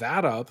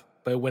that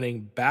up by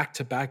winning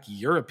back-to-back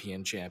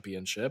European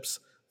championships,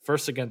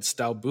 first against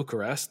Steaua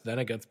Bucharest, then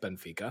against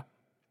Benfica.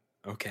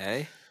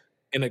 Okay.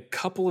 In a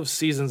couple of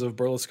seasons of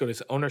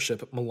Berlusconi's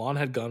ownership, Milan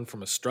had gone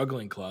from a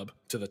struggling club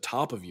to the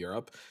top of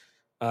Europe,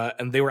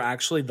 and they were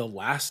actually the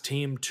last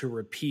team to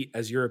repeat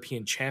as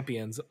European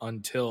champions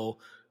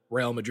until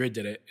Real Madrid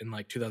did it in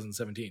like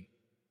 2017.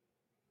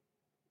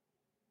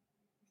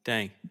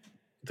 Dang.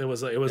 It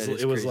was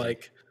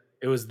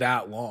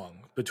that long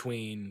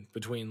between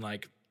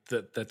like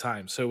the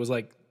time. So it was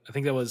like, I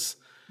think that was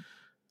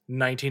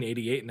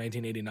 1988 and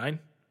 1989,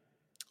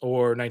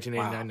 or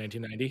 1989,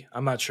 1990.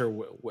 I'm not sure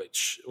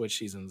which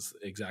seasons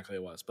exactly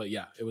it was, but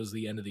yeah, it was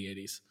the end of the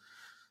 80s.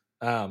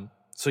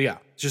 So yeah,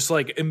 just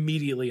like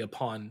immediately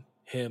upon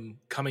him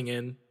coming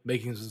in,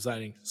 making some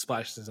signing,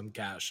 splashing some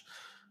cash.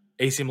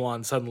 AC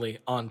Milan suddenly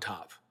on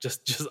top,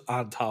 just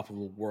on top of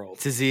the world.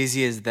 It's as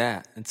easy as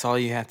that. It's all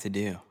you have to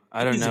do.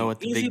 I don't know what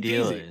the Easy big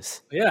deal peasy.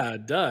 is. Yeah,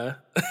 duh.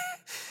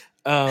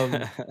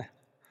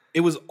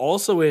 It was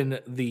also in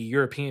the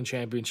European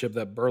Championship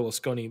that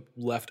Berlusconi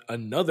left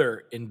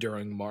another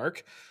enduring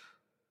mark.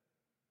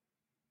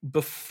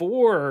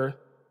 Before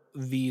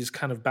these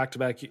kind of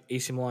back-to-back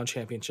AC Milan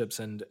championships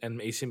and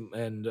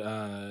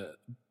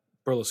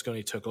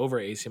Berlusconi took over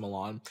AC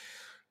Milan,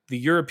 the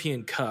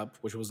European Cup,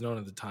 which was known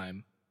at the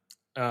time,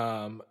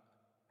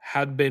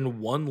 had been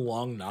one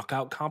long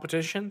knockout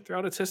competition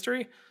throughout its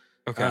history.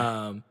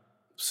 Okay.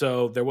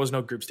 So there was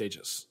no group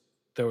stages.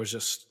 There was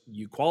just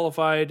you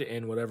qualified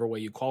in whatever way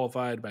you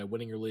qualified by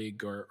winning your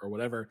league or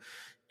whatever,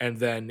 and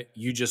then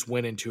you just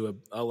went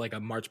into a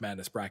March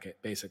Madness bracket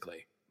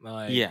basically.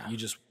 You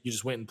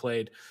just went and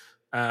played.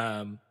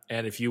 And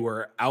if you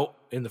were out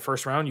in the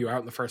first round, you were out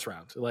in the first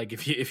round. Like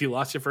if you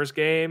lost your first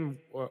game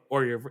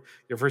or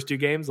your first two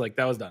games, like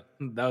that was done.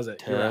 That was it.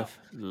 Tough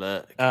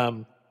luck.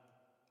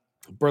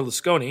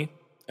 Berlusconi,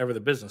 ever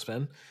the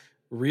businessman,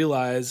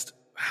 realized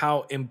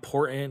how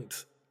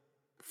important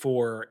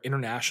for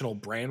international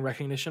brand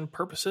recognition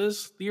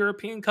purposes the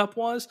European Cup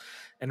was,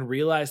 and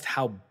realized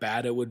how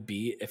bad it would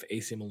be if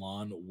AC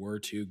Milan were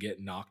to get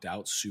knocked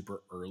out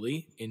super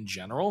early in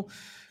general.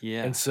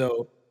 Yeah. And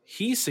so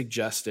he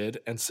suggested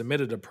and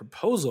submitted a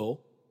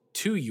proposal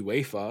to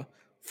UEFA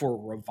for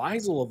a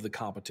revisal of the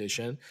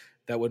competition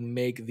that would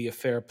make the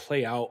affair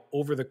play out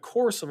over the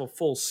course of a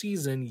full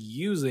season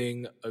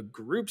using a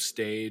group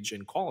stage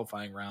and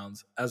qualifying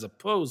rounds as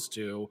opposed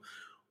to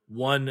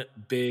one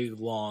big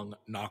long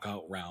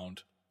knockout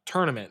round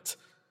tournament.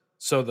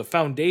 So the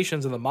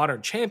foundations of the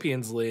modern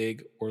Champions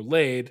League were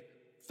laid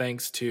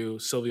thanks to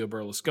Silvio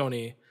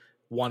Berlusconi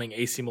wanting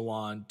AC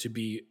Milan to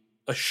be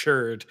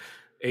assured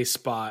a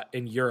spot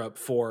in Europe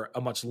for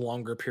a much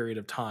longer period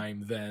of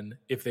time than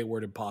if they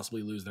were to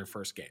possibly lose their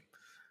first game.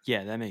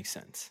 Yeah, that makes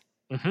sense.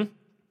 Mm-hmm.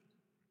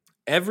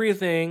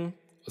 Everything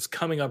was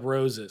coming up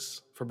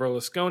roses for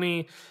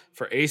Berlusconi,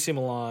 for AC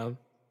Milan,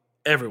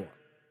 everyone.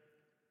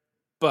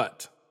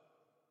 But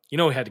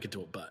we had to get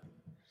to a but.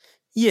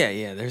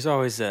 Yeah. There's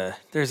always a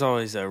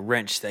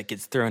wrench that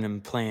gets thrown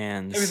in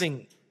plans.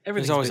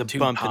 There's always a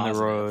bump positive. in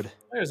the road.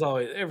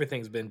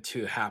 Everything's been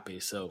too happy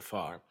so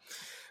far.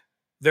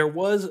 There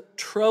was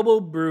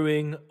trouble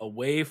brewing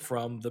away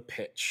from the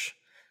pitch.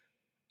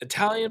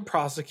 Italian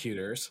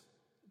prosecutors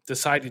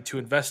decided to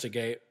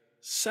investigate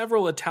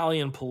several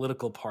Italian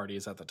political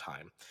parties at the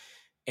time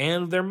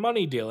and their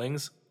money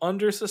dealings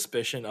under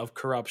suspicion of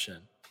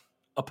corruption.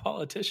 A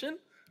politician?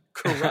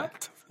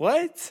 Corrupt?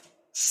 What?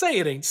 Say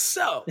it ain't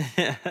so.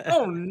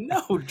 Oh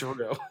no,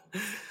 Drew.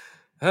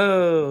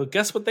 Oh,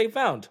 guess what they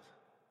found?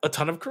 A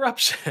ton of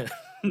corruption.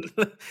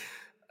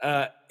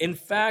 In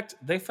fact,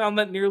 they found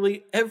that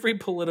nearly every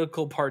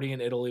political party in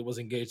Italy was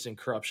engaged in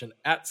corruption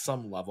at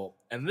some level.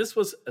 And this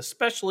was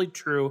especially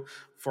true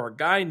for a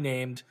guy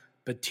named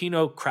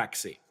Bettino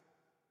Craxi.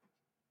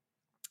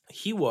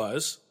 He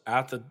was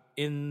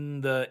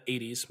in the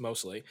 80s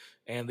mostly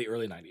and the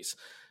early 90s.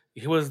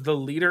 He was the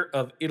leader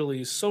of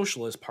Italy's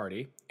Socialist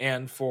Party,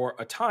 and for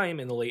a time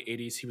in the late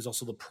 80s, he was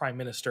also the prime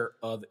minister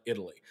of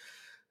Italy.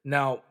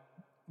 Now,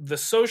 the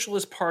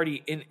Socialist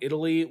Party in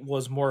Italy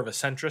was more of a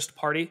centrist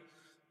party,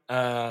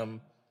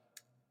 and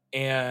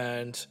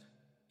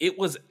it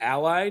was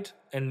allied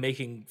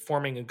and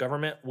forming a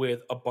government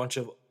with a bunch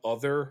of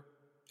other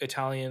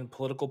Italian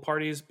political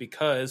parties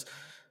because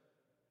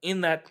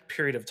in that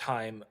period of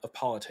time of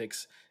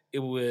politics, it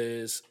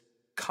was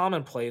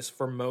commonplace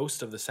for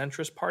most of the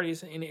centrist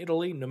parties in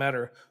Italy, no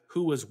matter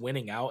who was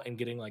winning out and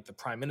getting like the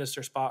prime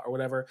minister spot or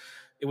whatever,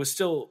 it was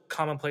still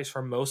commonplace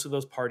for most of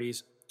those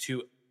parties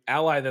to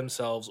ally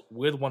themselves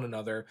with one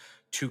another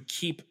to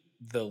keep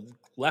the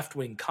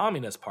left-wing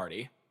Communist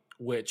Party,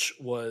 which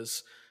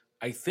was,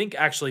 I think,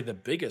 actually the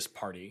biggest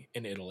party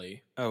in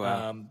Italy. Oh,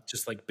 wow.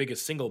 Just like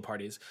biggest single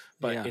parties,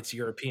 but it's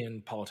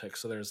European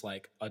politics, so there's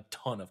like a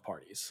ton of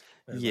parties.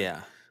 There's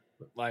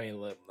I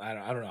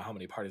don't know how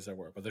many parties there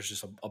were, but there's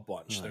just a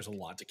bunch. Like there's a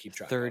lot to keep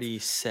track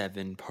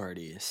 37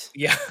 parties.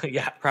 Yeah.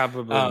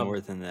 Probably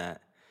more than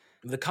that.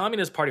 The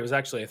Communist Party was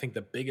actually, I think,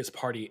 the biggest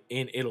party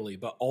in Italy,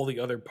 but all the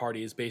other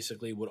parties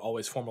basically would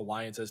always form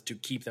alliances to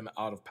keep them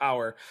out of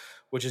power,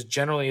 which is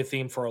generally a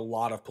theme for a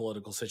lot of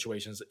political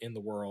situations in the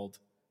world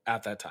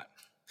at that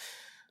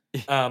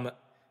time.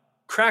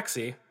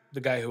 Craxi,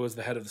 the guy who was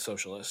the head of the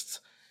socialists,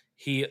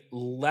 he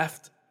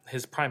left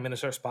his prime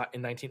minister spot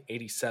in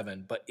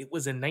 1987, but it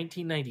was in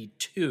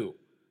 1992.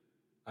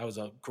 I was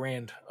a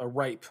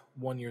ripe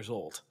 1 year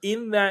old.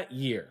 In that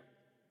year,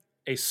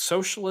 a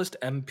socialist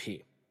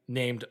MP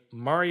named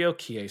Mario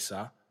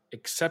Chiesa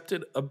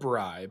accepted a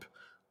bribe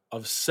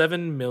of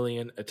 7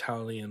 million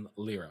Italian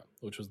lira,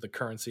 which was the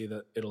currency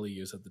that Italy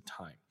used at the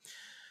time.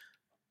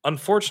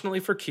 Unfortunately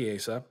for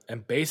Chiesa,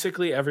 and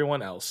basically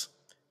everyone else,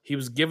 he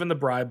was given the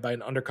bribe by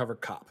an undercover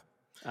cop.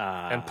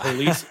 and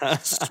police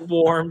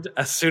swarmed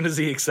as soon as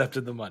he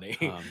accepted the money.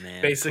 Oh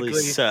man, Basically,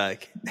 police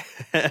suck.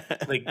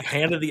 they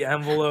handed the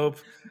envelope.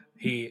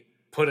 He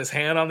put his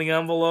hand on the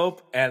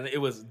envelope, and it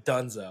was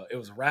donezo. It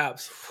was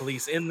wraps.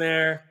 Police in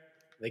there.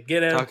 They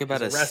get him. Talk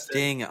about a he's arrested.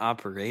 sting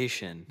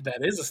operation. That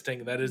is a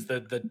sting. That is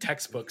the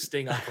textbook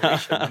sting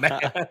operation,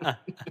 man.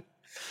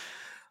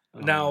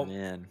 Now,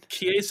 man.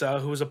 Chiesa,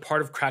 who was a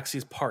part of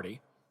Craxey's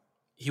party,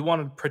 he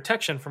wanted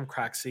protection from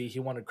Craxey. He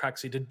wanted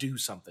Craxey to do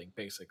something,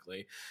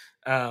 basically.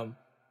 And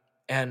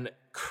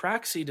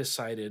Craxey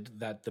decided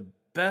that the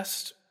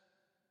best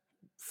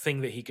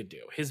thing that he could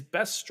do, his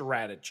best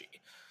strategy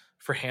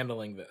for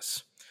handling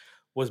this,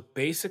 was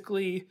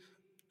basically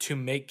to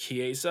make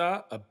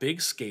Chiesa a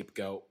big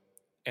scapegoat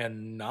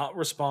and not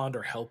respond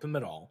or help him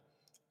at all,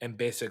 and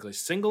basically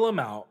single him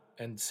out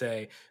and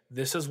say,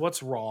 this is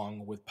what's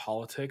wrong with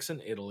politics in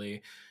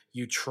Italy.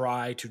 You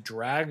try to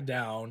drag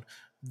down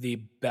the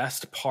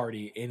best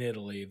party in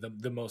Italy,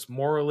 the most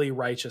morally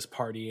righteous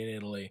party in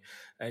Italy,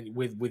 and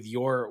with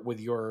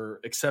your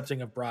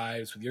accepting of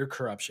bribes, with your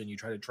corruption, you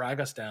try to drag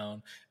us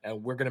down,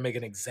 and we're going to make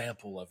an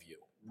example of you.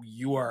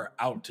 You are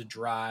out to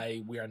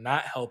dry. We are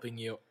not helping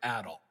you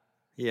at all.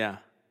 Yeah.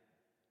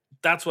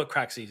 That's what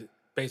Craxey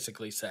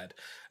basically said,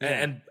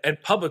 Yeah.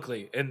 and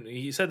publicly, and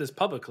he said this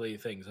publicly,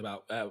 things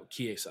about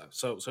Chiesa.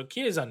 So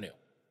Chiesa knew.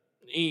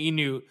 He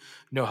knew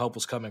no help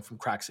was coming from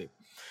Craxey.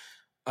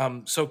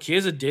 So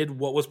Chiesa did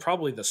what was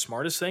probably the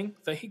smartest thing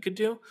that he could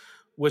do,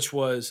 which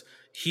was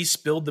he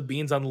spilled the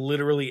beans on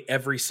literally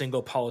every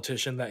single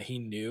politician that he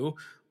knew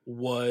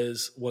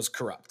was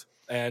corrupt,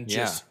 and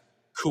just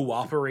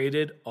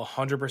cooperated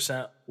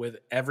 100% with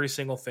every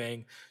single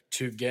thing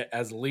to get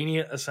as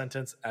lenient a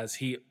sentence as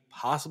he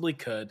possibly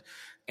could.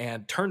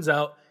 And turns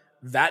out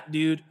that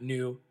dude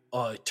knew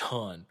a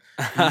ton.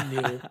 He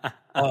knew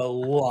a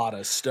lot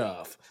of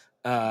stuff.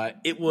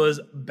 It was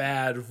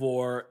bad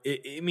for,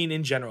 I mean,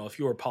 in general, if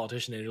you were a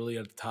politician in Italy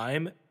at the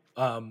time,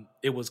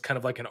 it was kind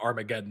of like an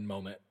Armageddon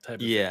moment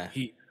type of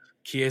thing.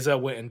 Chiesa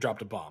went and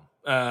dropped a bomb.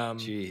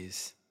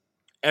 Jeez.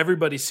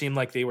 Everybody seemed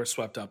like they were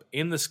swept up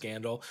in the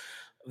scandal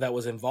that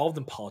was involved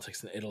in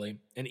politics in Italy,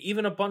 and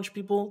even a bunch of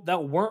people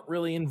that weren't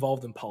really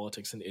involved in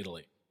politics in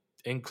Italy,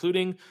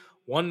 including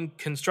one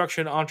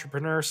construction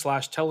entrepreneur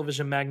 /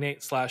 television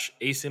magnate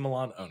 / AC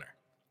Milan owner.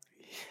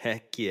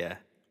 Heck yeah.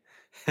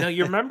 Now,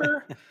 you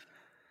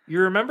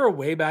remember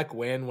way back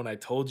when I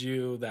told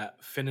you that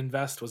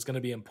Fininvest was going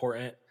to be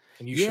important,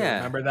 and you should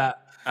remember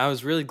that? I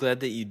was really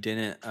glad that you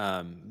didn't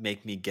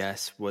make me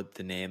guess what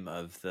the name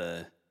of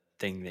the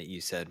thing that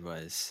you said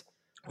was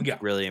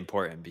really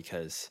important,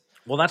 because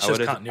that's just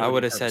continuity. I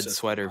would have said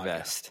sweater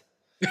vest.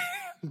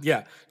 Yeah.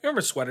 You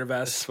remember Sweater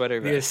Vest? Sweater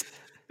vest.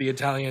 The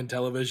Italian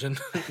television,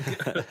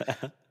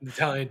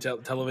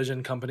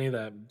 television company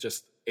that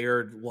just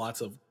aired lots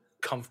of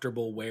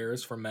comfortable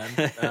wares for men.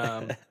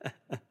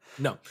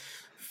 No,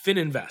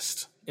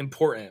 Fininvest,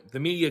 important. The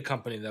media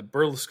company that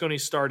Berlusconi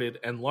started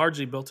and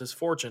largely built his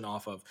fortune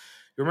off of.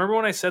 You remember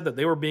when I said that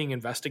they were being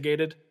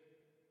investigated?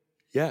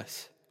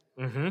 Yes.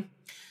 Mm-hmm.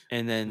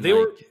 And then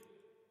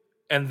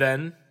and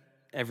then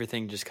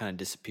everything just kind of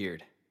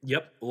disappeared.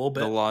 Yep, a little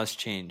bit. The laws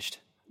changed.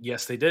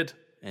 Yes, they did.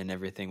 And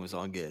everything was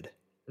all good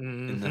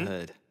in the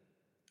hood.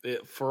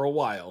 For a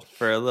while.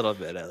 For a little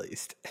bit, at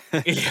least.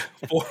 Yeah,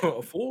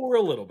 for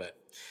a little bit.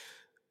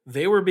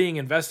 They were being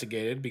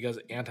investigated because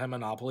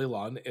anti-monopoly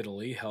law in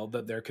Italy held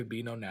that there could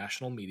be no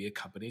national media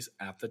companies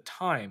at the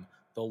time.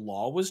 The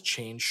law was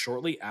changed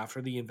shortly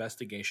after the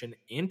investigation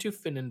into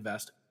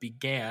Fininvest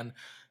began,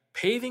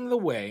 paving the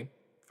way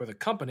for the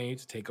company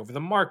to take over the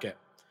market.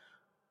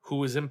 Who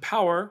was in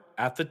power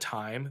at the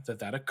time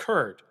that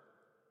occurred?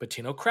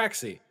 Bettino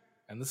Craxey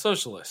and the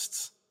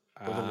socialists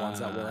were the ones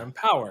that were in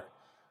power.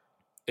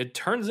 It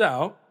turns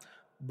out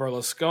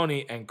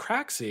Berlusconi and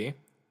Craxey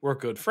were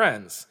good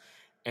friends.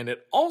 And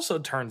it also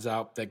turns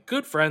out that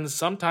good friends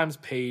sometimes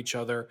pay each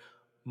other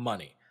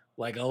money,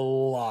 like a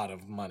lot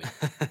of money.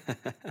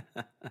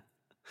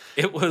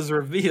 It was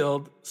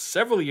revealed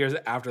several years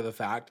after the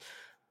fact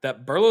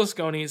that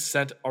Berlusconi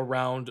sent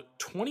around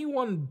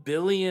 21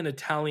 billion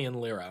Italian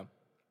lira,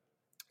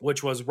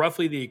 which was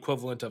roughly the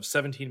equivalent of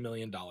 $17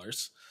 million.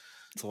 It's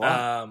a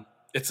lot.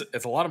 It's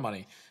a lot of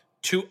money,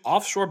 to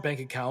offshore bank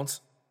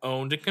accounts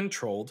owned and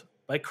controlled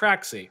by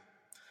Craxey.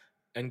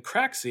 And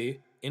Craxey,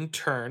 in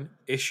turn,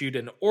 issued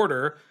an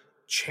order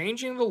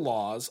changing the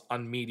laws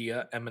on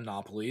media and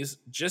monopolies,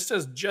 just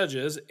as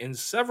judges in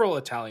several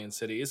Italian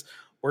cities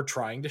were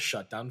trying to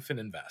shut down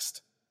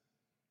Fininvest.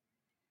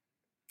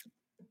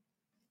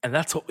 And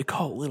that's what we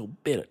call a little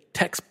bit of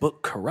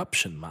textbook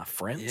corruption, my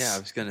friends. Yeah, I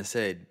was going to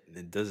say,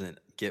 it doesn't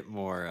get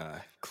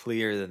more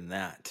clear than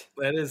that.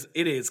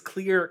 It is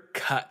clear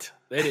cut.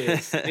 It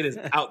is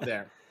out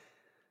there.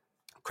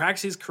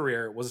 Craxey's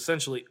career was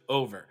essentially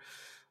over.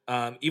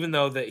 Even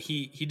though that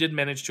he did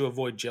manage to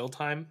avoid jail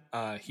time,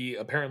 he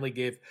apparently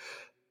gave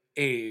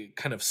a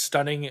kind of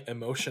stunning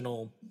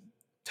emotional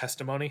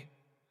testimony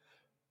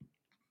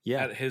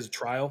at his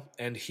trial,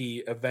 and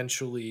he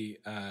eventually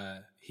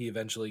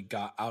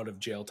got out of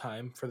jail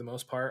time for the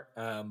most part.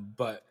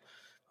 But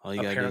All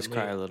you gotta do is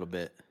cry a little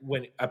bit.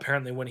 When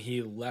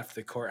he left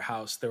the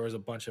courthouse, there was a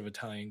bunch of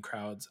Italian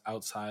crowds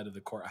outside of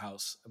the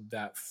courthouse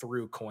that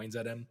threw coins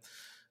at him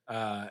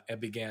and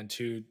began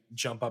to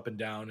jump up and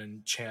down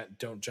and chant,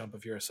 "Don't jump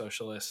if you're a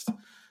socialist,"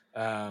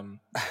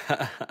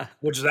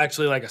 which is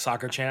actually like a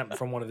soccer chant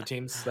from one of the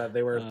teams that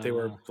they were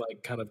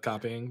like kind of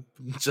copying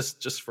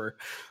just for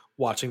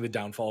watching the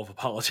downfall of a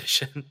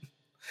politician.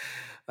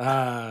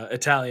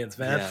 Italians,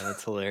 man. Yeah,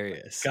 that's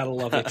hilarious. Gotta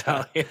love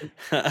Italian.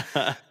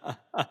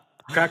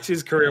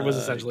 Craxi's career was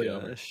essentially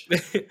over.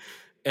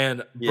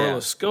 And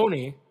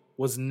Berlusconi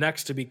was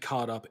next to be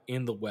caught up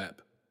in the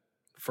web.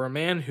 For a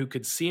man who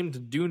could seem to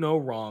do no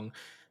wrong,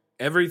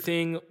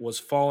 everything was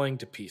falling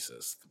to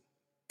pieces.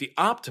 The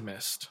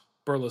optimist,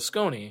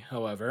 Berlusconi,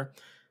 however,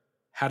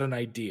 had an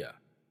idea.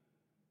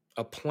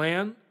 A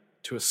plan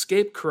to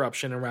escape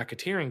corruption and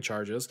racketeering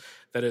charges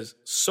that is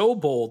so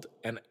bold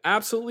and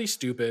absolutely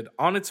stupid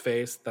on its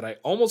face that I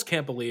almost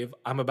can't believe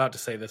I'm about to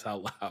say this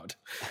out loud.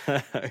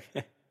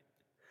 Okay.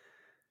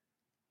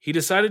 He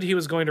decided he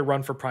was going to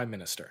run for prime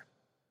minister.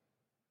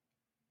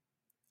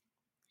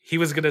 He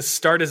was going to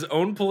start his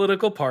own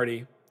political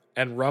party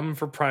and run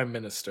for prime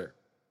minister.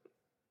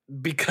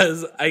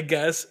 Because I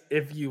guess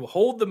if you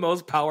hold the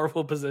most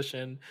powerful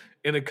position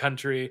in a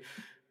country,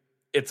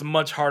 it's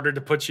much harder to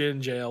put you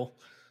in jail.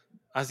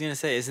 I was going to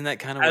say, isn't that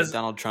kind of what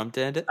Donald Trump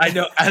did? I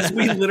know, as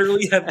we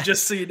literally have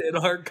just seen in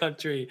our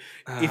country,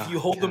 if you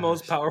hold the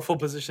most powerful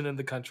position in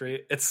the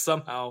country, it's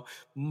somehow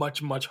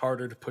much, much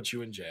harder to put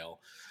you in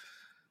jail.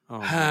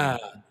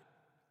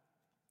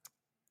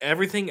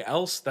 Everything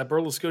else that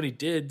Berlusconi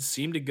did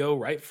seemed to go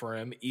right for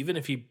him, even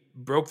if he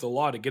broke the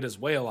law to get his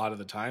way a lot of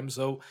the time.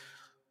 So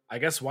I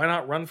guess why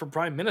not run for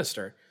prime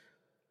minister?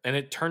 And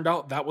it turned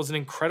out that was an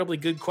incredibly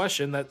good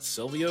question that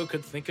Silvio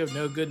could think of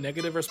no good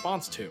negative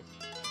response to.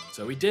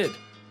 So he did.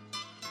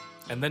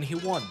 And then he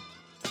won.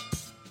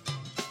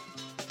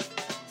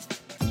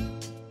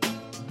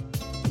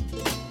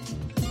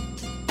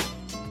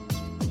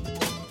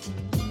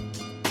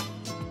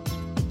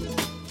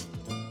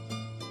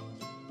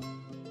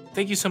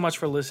 Thank you so much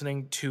for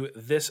listening to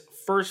this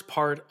first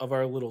part of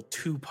our little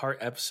 2-part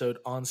episode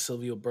on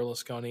Silvio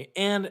Berlusconi.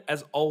 And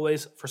as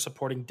always, for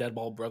supporting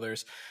Deadball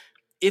Brothers.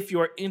 If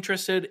you are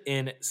interested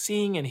in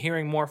seeing and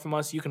hearing more from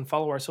us, you can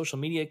follow our social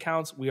media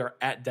accounts. We are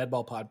at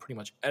DeadballPod pretty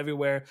much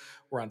everywhere.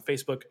 We're on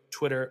Facebook,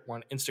 Twitter, we're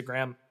on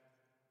Instagram.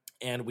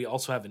 And we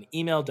also have an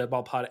email,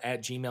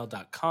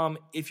 deadballpod@gmail.com.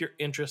 If you're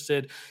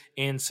interested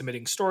in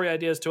submitting story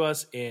ideas to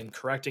us, in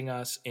correcting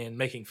us, in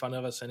making fun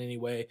of us in any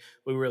way,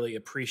 we really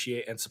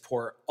appreciate and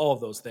support all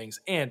of those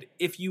things. And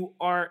if you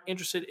are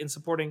interested in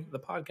supporting the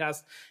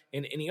podcast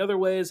in any other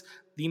ways,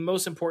 the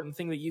most important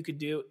thing that you could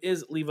do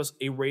is leave us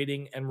a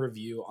rating and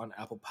review on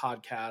Apple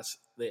Podcasts.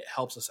 It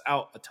helps us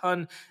out a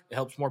ton. It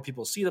helps more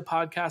people see the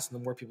podcast. And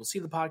the more people see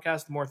the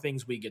podcast, the more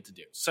things we get to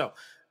do. So,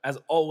 as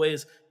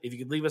always, if you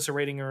could leave us a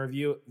rating and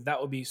review,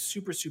 that would be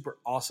super, super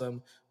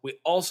awesome. We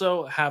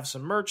also have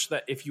some merch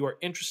that if you are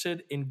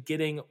interested in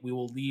getting, we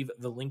will leave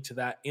the link to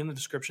that in the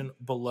description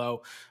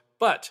below.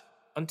 But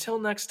until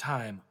next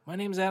time, my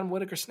name is Adam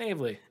Whitaker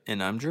Snavely.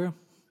 And I'm Drew.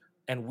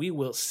 And we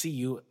will see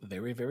you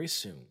very, very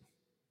soon.